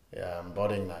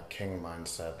embodying that king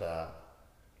mindset, that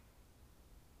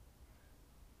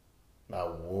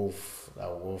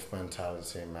wolf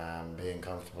mentality, man, being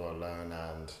comfortable alone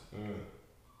and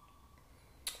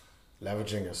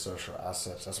leveraging your social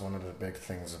assets. That's one of the big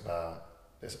things about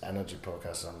this energy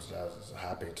podcast I'm just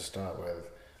happy to start with.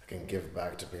 I can give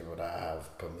back to people that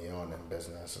have put me on in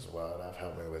business as well, that have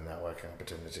helped me with networking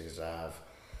opportunities, that have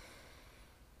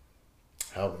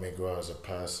helped me grow as a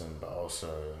person, but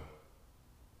also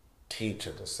teach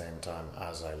at the same time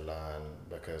as I learn,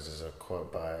 because there's a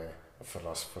quote by a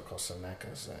philosopher called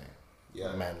Seneca saying,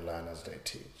 men learn as they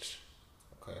teach.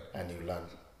 Okay. And you're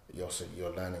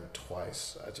learning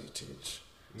twice as you teach.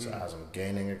 So as I'm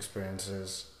gaining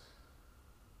experiences,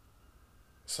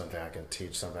 something I can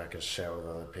teach, something I can share with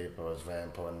other people is very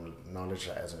important. Knowledge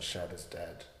that isn't shared is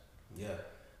dead. Yeah.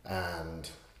 And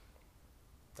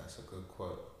that's a good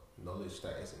quote. Knowledge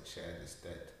that isn't shared is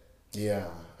dead. Yeah,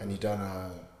 and you don't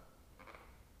know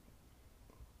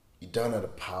the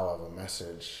power of a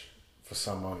message for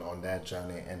someone on their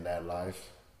journey in their life,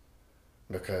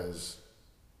 because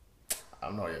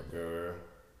I'm not your guru.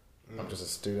 I'm just a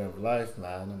student of life,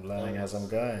 man. I'm learning as I'm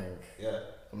going. Yeah.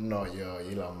 I'm not your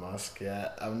Elon Musk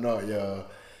yet. I'm not your...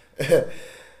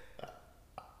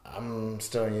 I'm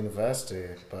still in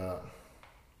university, but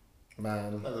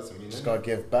man, That doesn't mean just gotta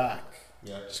give back.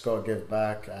 Yeah. Just gotta give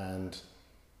back, and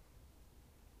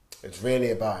it's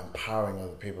really about empowering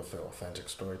other people through authentic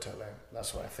storytelling.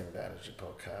 That's what I think the Energy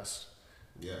Podcast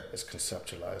is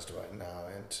conceptualized right now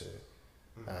into.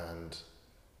 And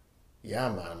yeah,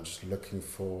 man, I'm just looking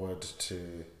forward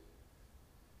to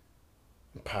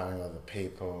empowering other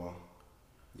people,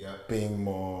 being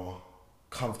more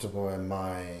comfortable in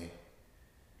my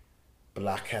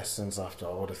black essence after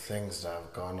all the things that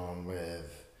have gone on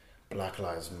with Black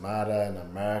Lives Matter in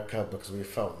America, because we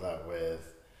felt that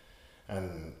with,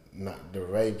 and the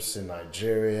rapes in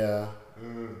Nigeria,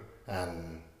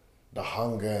 and the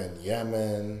hunger in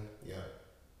Yemen.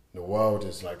 The world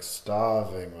is like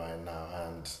starving right now,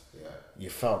 and you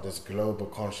felt this global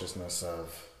consciousness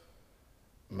of,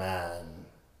 man,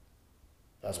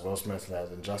 as Will Smith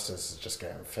said, injustice is just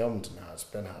getting filmed now. It's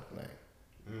been happening.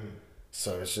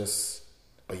 So it's just,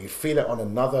 but you feel it on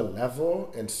another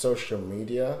level in social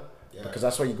media, because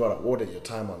that's why you got to audit your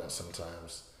time on it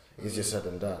sometimes. Easier said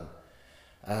than done.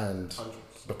 And 100%.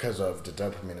 Because of the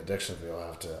dopamine addiction we all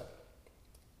have to it,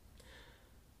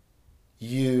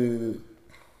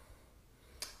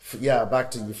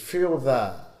 back to you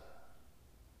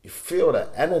feel that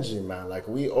energy, man. Like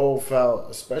we all felt,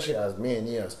 especially as me and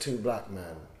you, as two black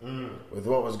men, with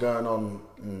what was going on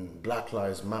in Black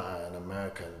Lives Matter in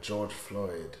America and George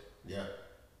Floyd. Yeah.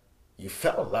 You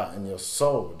felt that in your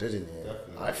soul, didn't you?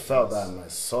 Definitely. I felt that in my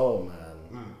soul,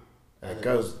 man. And it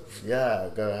goes,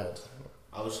 go ahead.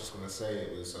 I was just going to say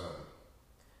it was a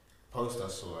post I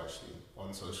saw actually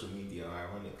on social media,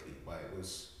 ironically, but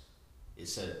it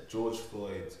said George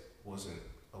Floyd wasn't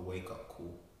a wake-up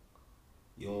call.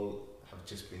 Y'all have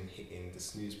just been hitting the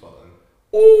snooze button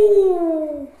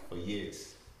for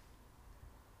years.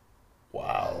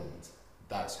 Wow. And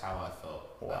that's how I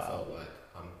felt. Wow. I felt like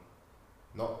I'm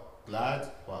not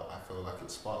glad, but I feel like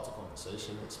it sparked a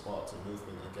conversation, it sparked a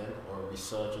movement again, or a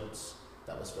resurgence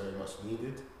that was very much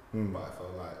needed. But I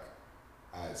felt like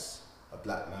as a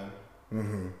black man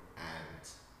and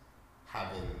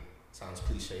having, sounds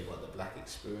cliche, but the black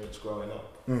experience growing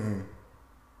up,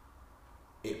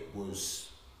 it was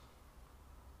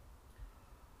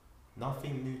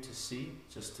nothing new to see,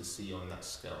 just to see on that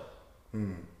scale.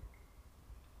 And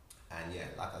yeah,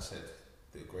 like I said,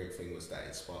 the great thing was that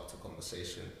it sparked a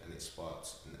conversation and it sparked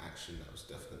an action that was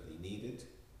definitely needed.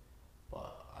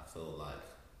 But I feel like,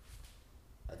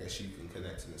 I guess you can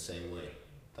connect in the same way,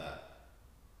 that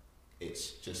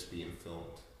it's just being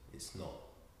filmed. It's not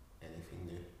anything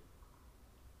new.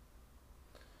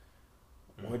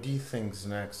 What do you think's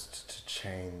next to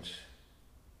change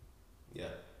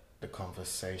the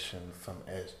conversation from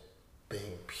it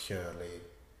being purely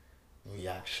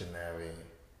reactionary,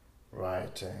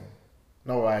 rioting,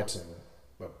 not rioting,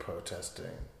 but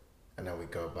protesting, and then we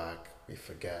go back, we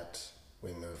forget,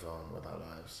 we move on with our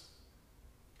lives?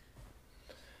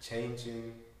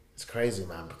 Changing. It's crazy,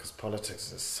 man, because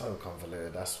politics is so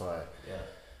convoluted. That's why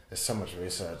there's so much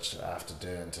research I have to do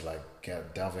into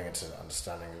delving into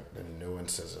understanding the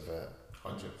nuances of it.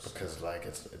 100%. Because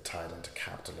it's tied into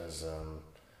capitalism,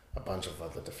 a bunch of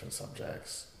other different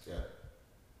subjects. Yeah.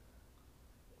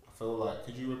 feel like,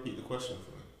 could you repeat the question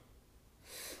for me?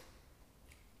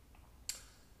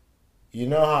 You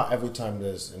know how every time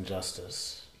there's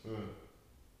injustice, Mm.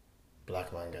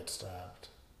 black man gets stabbed,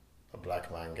 a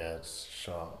black man gets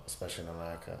shot, especially in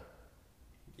America.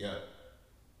 Yeah.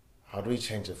 How do we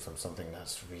change it from something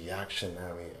that's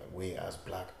reactionary, we as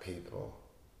black people,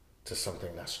 to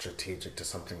something that's strategic, to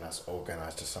something that's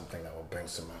organized, to something that will bring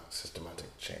some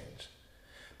systematic change?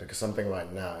 Because something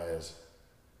right now is,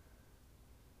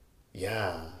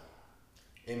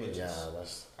 images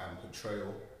that's... and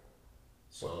portrayal.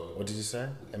 So what did you say?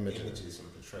 Images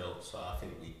and portrayal. So I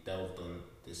think we delved on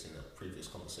this in a previous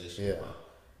conversation about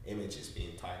images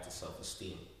being tied to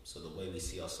self-esteem. So the way we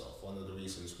see ourselves. One of the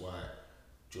reasons why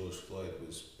George Floyd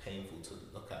was painful to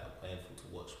look at and painful to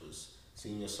watch was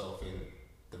seeing yourself in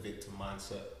the victim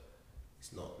mindset.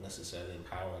 It's not necessarily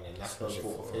empowering, and that's no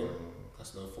fault of him.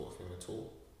 That's no fault of him at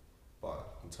all.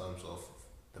 But in terms of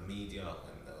the media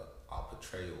and our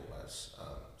portrayal as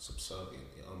subservient,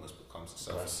 it almost becomes a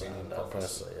self-fulfilling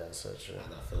prophecy. So true.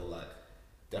 And I feel like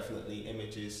definitely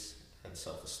images and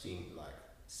self-esteem, like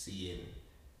seeing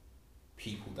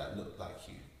people that look like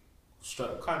you,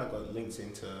 kind of got linked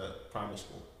into primary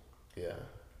school. Yeah.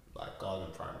 Like Garden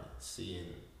Primary, seeing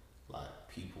like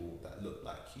people that look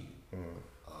like you,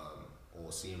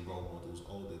 or seeing role models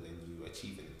older than you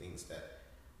achieving the things that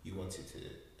you wanted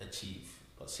to achieve,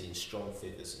 but seeing strong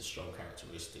figures and strong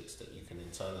characteristics that you can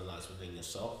internalize within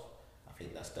yourself. I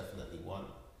think that's definitely one.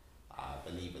 I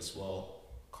believe as well,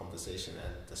 conversation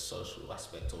and the social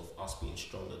aspect of us being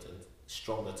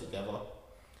stronger together.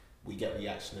 We get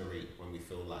reactionary when we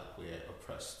feel like we're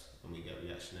oppressed, and we get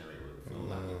reactionary when we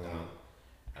feel like we're down,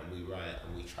 and we riot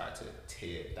and we try to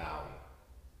tear down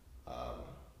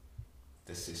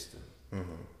the system.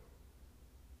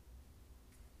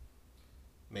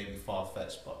 Maybe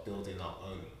far-fetched, but building our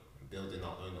own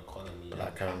economy,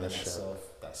 black and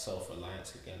ownership, that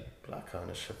self-reliance again. Black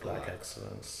ownership, black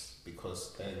excellence.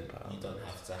 Because then you don't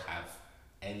have to have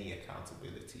any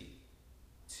accountability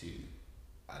to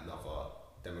another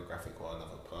demographic or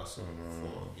another person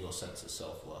for your sense of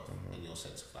self-worth and your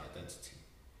sense of identity.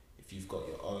 If you've got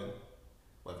your own,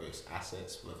 whether it's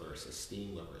assets, whether it's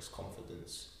esteem, whether it's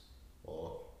confidence,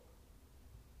 or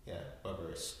whether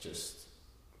it's just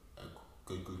a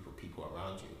good group of people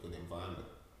around you, a good environment,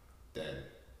 then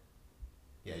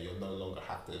you'll no longer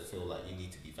have to feel like you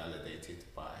need to be validated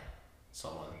by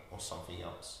someone or something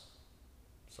else.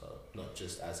 So not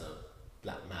just as a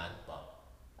black man, but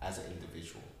as an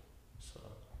individual. So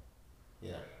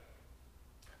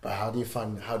But how do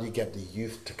you get the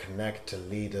youth to connect to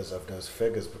leaders of those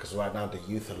figures? Because right now the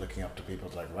youth are looking up to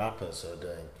people like rappers who are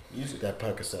doing music, their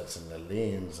Percocets and their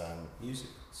leans and music.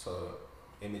 So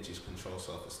images control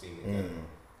self-esteem again.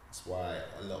 That's why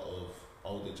a lot of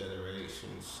older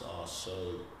generations are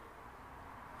so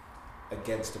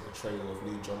against the portrayal of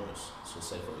new genres. So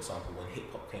say for example when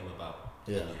hip hop came about,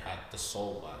 and you had the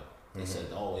soul vibe. They said,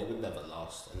 oh, it would never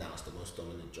last, and now it's the most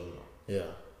dominant genre.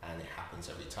 Yeah. And it happens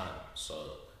every time. So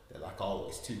they're like, oh,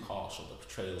 it's too harsh, or the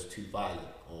portrayal's too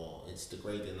violent, or it's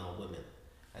degrading our women.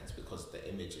 And it's because the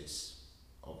images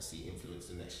obviously influence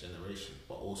the next generation,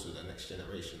 but also the next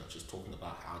generation are just talking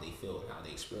about how they feel and how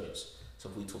they experience. So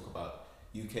if we talk about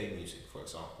UK music, for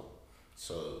example,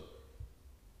 so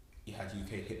you had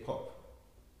UK hip hop,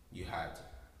 you had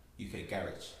UK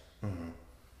garage,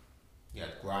 you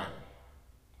had grime,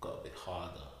 got a bit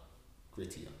harder,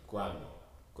 grittier,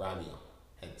 grimier,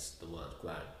 hence the word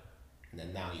grime. And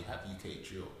then now you have UK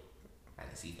drill, and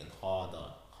it's even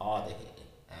harder hitting,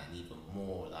 and even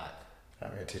more like. I'm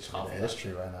going to teach me the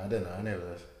history right now. I didn't know any of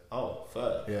this. Oh,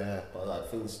 fair. Yeah. But like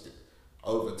things,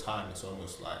 over time, it's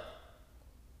almost like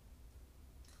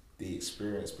the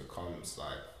experience becomes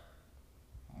like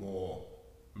more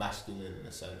masculine in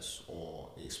a sense, or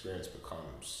the experience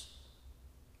becomes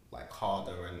like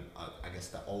harder, and I guess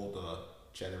the older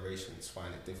generations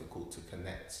find it difficult to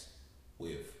connect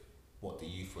with what the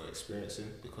youth were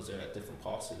experiencing because they're at different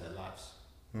parts in their lives.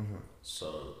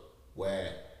 So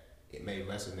where it may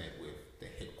resonate with the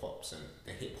hip hop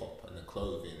and the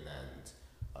clothing and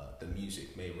the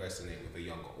music may resonate with a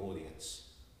younger audience.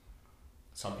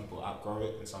 Some people outgrow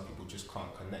it, and some people just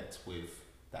can't connect with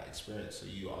that experience. So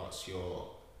you ask your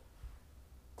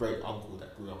great uncle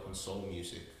that grew up on soul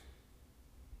music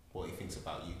what he thinks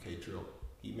about UK drill.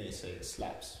 He may say it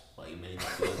slaps, but he may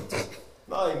not be able to.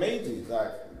 No, he may do.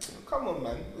 Like, come on,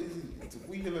 man.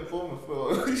 We live in Bournemouth,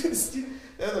 bro. There's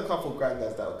a couple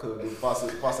granddads that could bust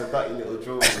a dirty little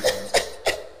drill.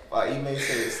 But he may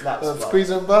say it slaps. Squeeze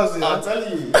and buzz, yeah? I'm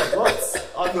telling you,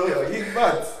 what? I know you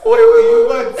mad. You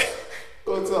mad?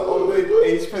 Go to an old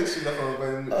age pension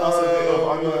and bust a bit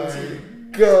of unknown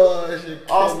tea. gosh, you're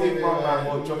Ask me killing if one man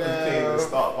won't drop his cane and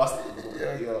start busting.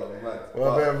 Yo, man.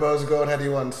 What about Rose Gold had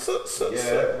you won?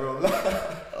 Yeah, real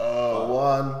life.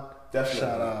 One. Definitely.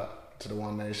 Shout out to the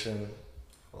One Nation.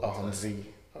 Ahomzi.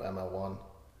 ML1.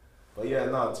 But yeah,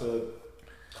 no, to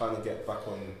kind of get back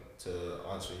on to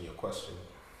answering your question.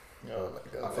 Oh my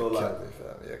god, I feel like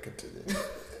yeah, continue.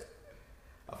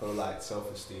 I feel like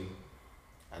self-esteem,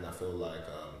 and I feel like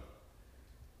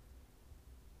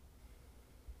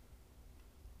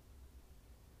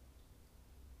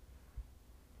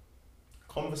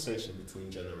conversation between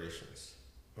generations.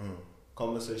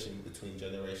 Conversation between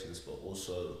generations, but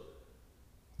also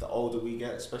the older we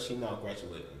get, especially now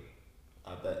graduating,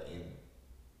 I bet in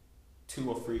 2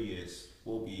 or 3 years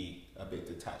we'll be a bit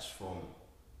detached from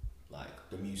like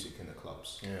the music in the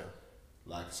clubs. Yeah.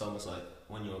 Like it's almost like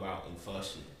when you're out in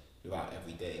first year, you're out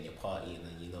every day and you're partying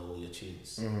and you know all your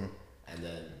tunes. Mm-hmm. And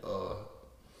then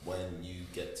when you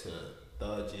get to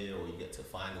third year or you get to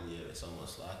final year, it's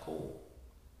almost like,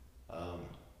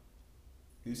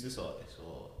 who's this artist?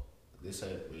 Or this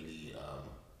ain't really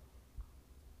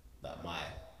like my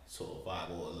sort of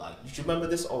vibe. Or like, you should remember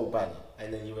this old band.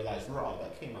 And then you realise, right,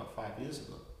 that came out 5 years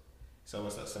ago. It's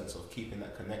almost that sense of keeping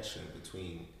that connection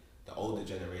between the older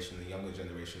generation and the younger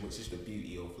generation, which is the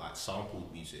beauty of like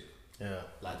sampled music. Yeah.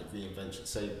 Like the reinvention,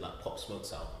 say like Pop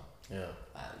Smoke's album. Yeah.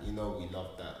 You know, we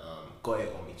love that Got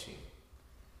It On Me tune.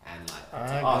 And like to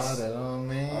I us, got it on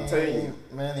me. I'm telling you,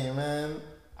 many men.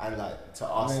 And like to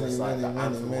us, it's like the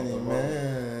anthem of the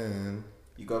moment.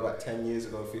 You go back 10 years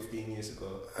ago, 15 years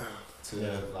ago, to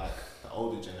like the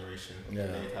older generation, and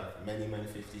they'd have many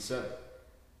 50 Cent.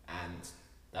 And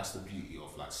that's the beauty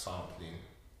of like sampling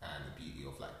and the beauty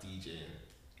of like DJing,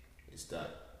 is that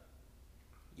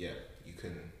you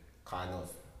can kind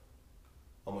of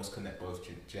almost connect both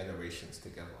generations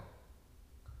together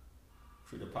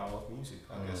through the power of music,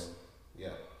 I guess. Yeah.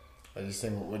 What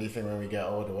do you think when we get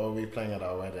older? What are we playing at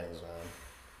our weddings, man?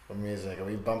 What music? Are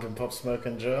we bumping Pop Smoke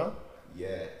and Joe?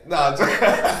 Yeah. No, I don't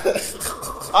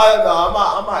know.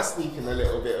 I might sneak in a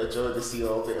little bit of Jodeci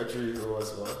or a bit of Drew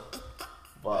as well.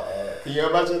 But can you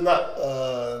imagine that?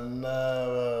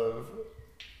 No.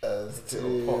 It's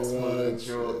too Pop Smoke and much.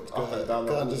 Joe up and down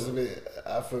the Can't hall. just be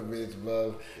Afrobeats,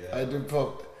 bro. Yeah. I do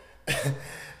pop.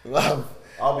 Love.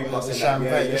 I'll be busting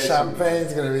that. The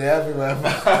champagne's gonna be everywhere,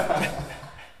 man.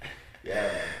 Yeah.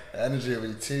 The energy will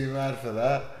be too mad for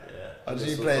that. Yeah. How do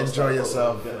you play Enjoy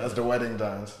Yourself as the wedding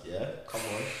dance? Yeah, come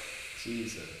on.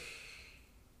 Jesus.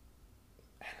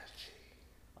 Energy.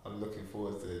 I'm looking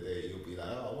forward to the day you'll be like,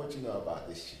 oh, what do you know about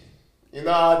this tune? You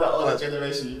know how the older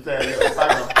generation, you play a little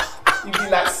banger. You be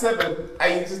like 7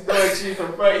 and you just know a tune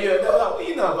from 30 years. They're like, what do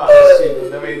you know about this tune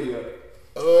on the radio?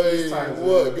 Oi,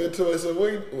 what? Good to myself.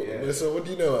 What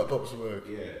do you know about Pop Smoke?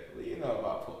 Yeah, what do you know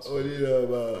about Pop Smoke? What do you know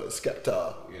about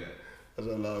Skepta? Yeah. That's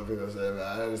what a lot of people say, man.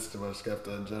 I don't listen to much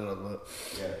Skepta in general, but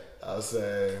yeah. I'll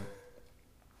say,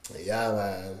 yeah,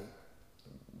 man.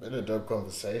 Been a dope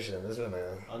conversation, isn't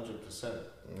it? 100%.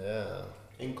 Yeah.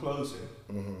 In closing,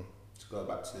 to go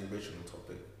back to the original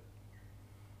topic,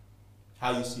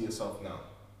 how you see yourself now?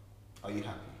 Are you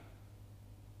happy?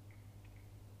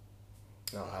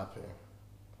 Not happy.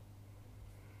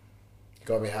 You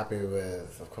gotta be happy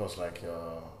with, of course, like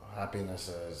your happiness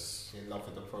is. In love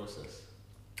with the process.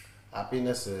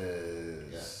 Happiness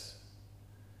is.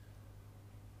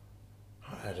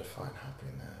 How do I define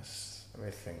happiness? Let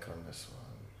me think on this one.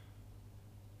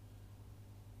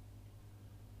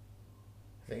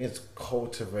 I think it's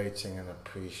cultivating an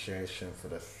appreciation for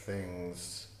the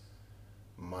things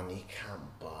money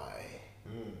can't buy.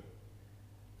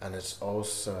 And it's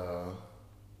also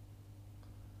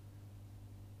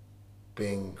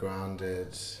being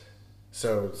grounded.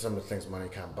 So some of the things money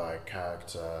can't buy: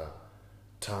 character,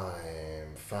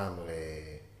 time,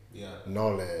 family,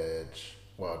 knowledge.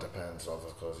 Well, it depends.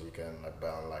 Of course, you can like buy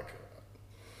on like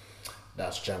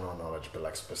that's general knowledge, but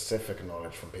like specific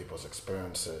knowledge from people's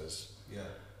experiences. Yeah.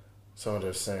 Some of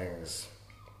those things,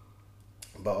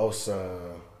 but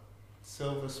also.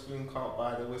 Silver spoon can't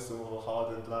buy the wisdom of a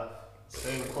hardened life.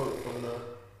 Same quote from the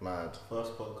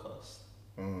first podcast.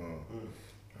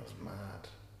 That was mad.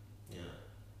 Yeah.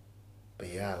 But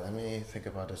yeah, let me think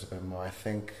about this a bit more. I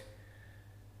think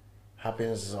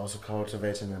happiness is also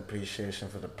cultivating an appreciation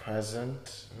for the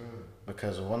present.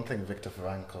 Because one thing Viktor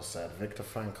Frankl said,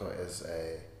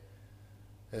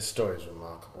 his story is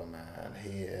remarkable, man.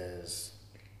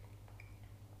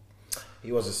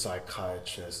 He was a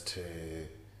psychiatrist who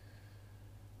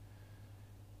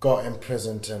got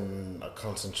imprisoned in a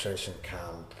concentration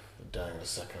camp during the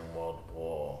Second World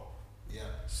War. Yeah.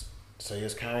 So he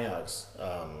was carrying out,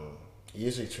 he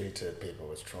usually treated people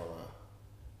with trauma.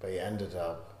 but he ended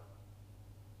up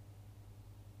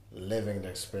living the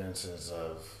experiences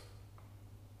of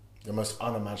the most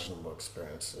unimaginable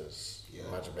experiences. Yeah.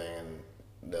 Imagine being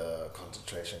in the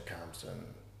concentration camps in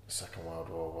the Second World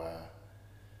War, where,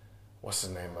 what's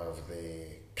the name of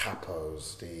the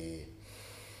capos, the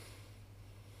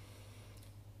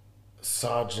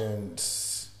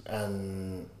sergeants,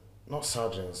 and not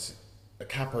sergeants, the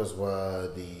capos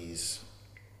were these,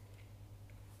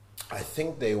 I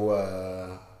think they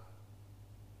were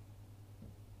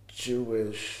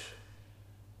Jewish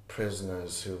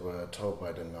prisoners who were told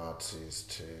by the Nazis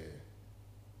to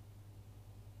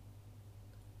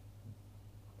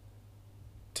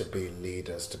be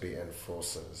leaders, to be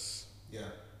enforcers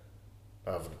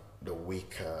of the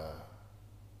weaker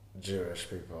Jewish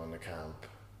people in the camp.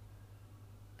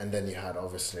 And then you had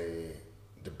obviously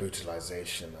the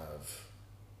brutalization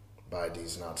by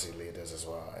these Nazi leaders as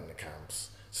well in the camps.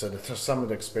 So some of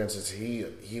the experiences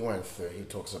he went through, he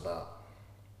talks about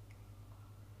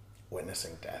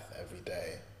witnessing death every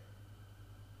day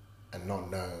and not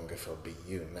knowing if it'll be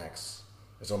you next.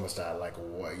 It's almost like a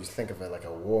war. You think of it like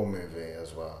a war movie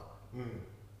as well,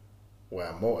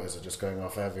 where mortars are just going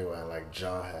off everywhere, like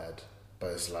Jarhead.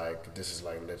 But it's like, this is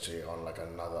like literally on like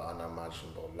another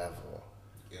unimaginable level.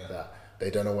 Yeah. That they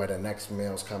don't know where the next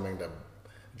meal's coming.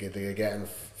 They're getting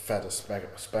fed a speck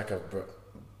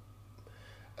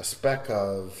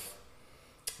of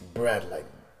bread, like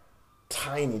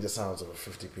tiny, the size of a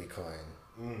 50p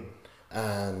coin.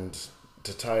 And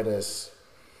to Titus,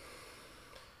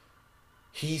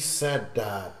 he said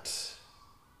that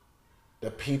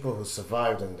the people who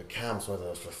survived in the camps, whether it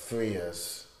was for 3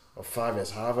 years or 5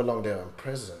 years, however long they were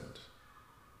imprisoned,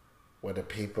 were the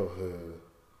people who,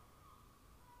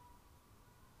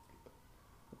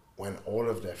 when all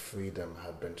of their freedom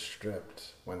had been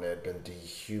stripped, when they had been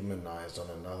dehumanized on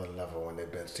another level, when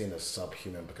they'd been seen as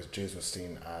subhuman, because Jews were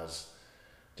seen as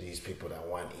these people that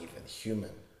weren't even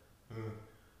human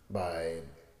by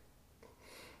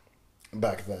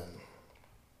back then.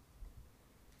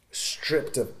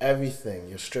 Stripped of everything,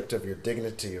 you're stripped of your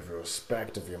dignity, of your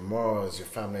respect, of your morals, your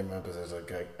family members are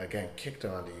again kicked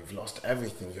around you, you've lost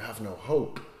everything, you have no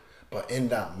hope. But in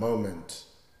that moment,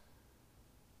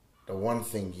 the one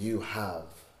thing you have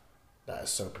that is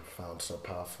so profound, so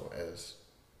powerful is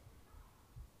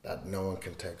that no one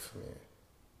can take from you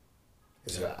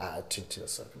is your attitude to your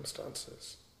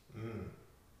circumstances.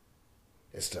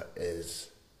 Is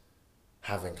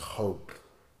having hope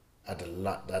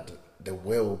that there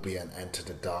will be an end to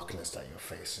the darkness that you're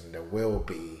facing.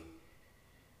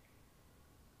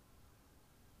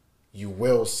 You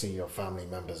will see your family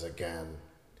members again.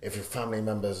 If your family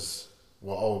members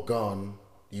were all gone,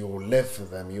 you will live for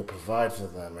them, you'll provide for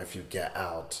them if you get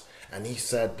out. And he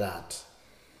said that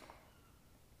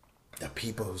the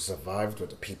people who survived were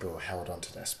the people who held on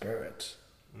to their spirit.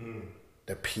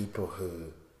 The people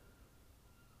who,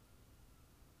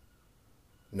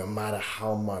 no matter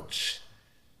how much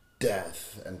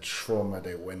death and trauma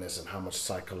they witnessed and how much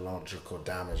psychological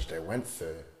damage they went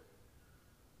through,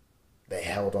 they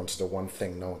held on to the one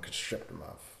thing no one could strip them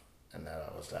of. And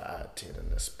that was their attitude and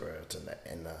their spirit and their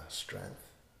inner strength.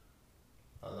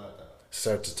 I like that.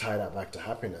 So to tie that back to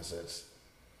happiness,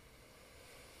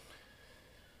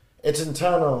 it's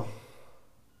internal.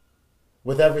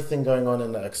 With everything going on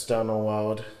in the external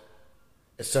world,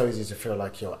 it's so easy to feel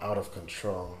like you're out of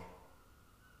control.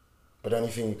 But the only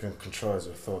thing you can control is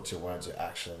your thoughts, your words, your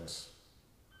actions.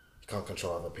 You can't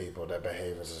control other people. Their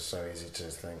behaviors are so easy to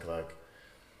think like,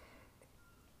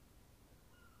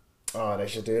 oh, they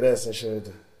should do this,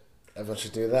 everyone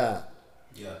should do that.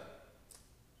 Yeah.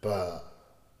 But,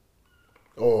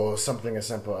 or something as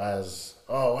simple as,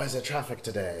 oh, why is there traffic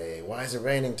today? Why is it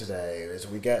raining today?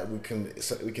 We can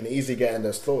easily get in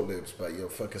those thought loops, but you're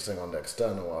focusing on the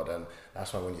external world, and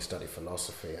that's why when you study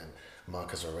philosophy and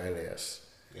Marcus Aurelius,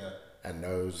 and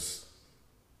those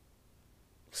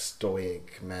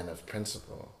stoic men of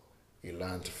principle, you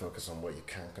learn to focus on what you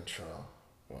can control,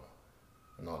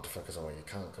 not to focus on what you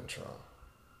can't control.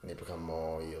 And you become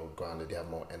you're grounded, you have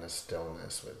more inner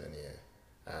stillness within you.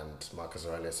 And Marcus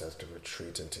Aurelius says to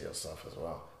retreat into yourself as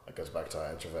well. That goes back to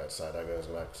our introvert side, that goes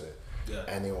back to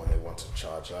anyone who wants to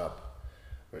charge up.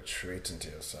 Retreat into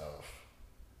yourself.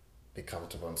 Be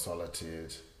comfortable in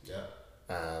solitude.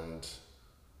 And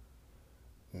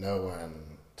know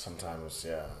when sometimes,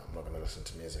 I'm not going to listen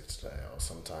to music today, or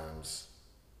sometimes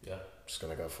I'm just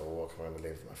going to go for a walk, I'm going to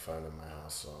leave my phone in my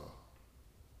house, or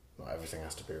not everything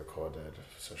has to be recorded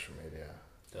for social media.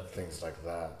 Things like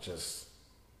that. Just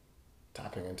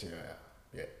tapping into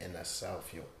your inner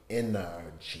self, your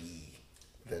energy.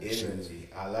 Energy.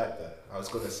 I like that. I was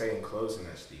going to say in closing,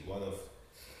 actually, one of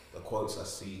the quotes I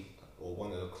see, or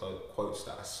one of the quotes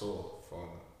that I saw from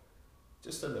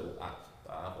just a little app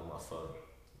that I have on my phone.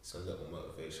 It's a little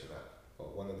motivation app.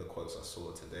 But one of the quotes I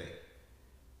saw today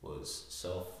was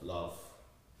self-love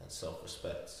and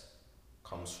self-respect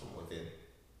comes from within.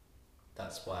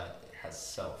 That's why it has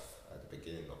self at the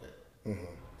beginning of it.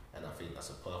 Mm-hmm. And I think that's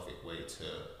a perfect way to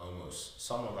almost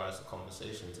summarize the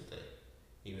conversation today.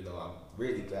 Even though I'm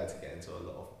really glad to get into a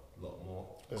lot more.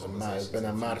 It's been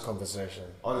a mad conversation.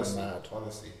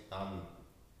 Honestly, I'm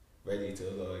ready to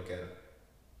go again.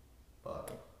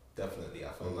 But definitely, I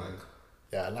feel like.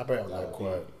 Yeah, elaborate on that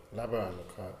quote. Elaborate on the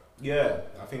quote. Yeah,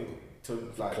 I think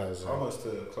to almost to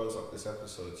close up this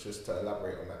episode, just to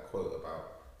elaborate on that quote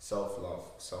about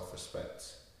self-love, self-respect,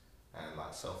 and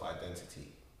like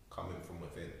self-identity coming from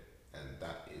within, and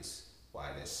that is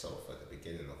why there's self at the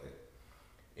beginning of it.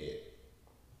 It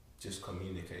just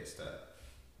communicates that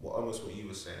almost what you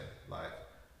were saying, like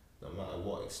no matter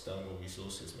what external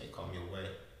resources may come your way,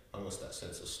 almost that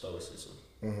sense of stoicism.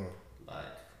 Mm-hmm. Like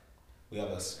we have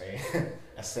a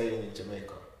saying in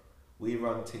Jamaica: we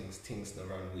run things no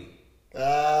run we.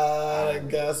 I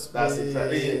guess that's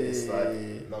exactly it. It's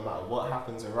like no matter what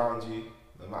happens around you,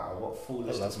 no matter what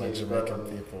foolishness. That's my Jamaican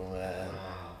people, man.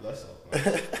 Bless up,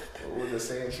 man. We're all the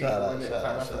same people,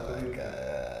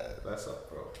 bless up,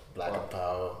 bro. Black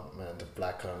empowerment, man, the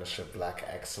black ownership, black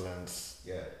excellence.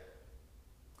 Yeah.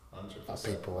 100%. Our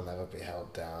people will never be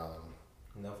held down.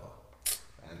 Never.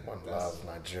 And One love,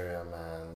 Nigeria, man.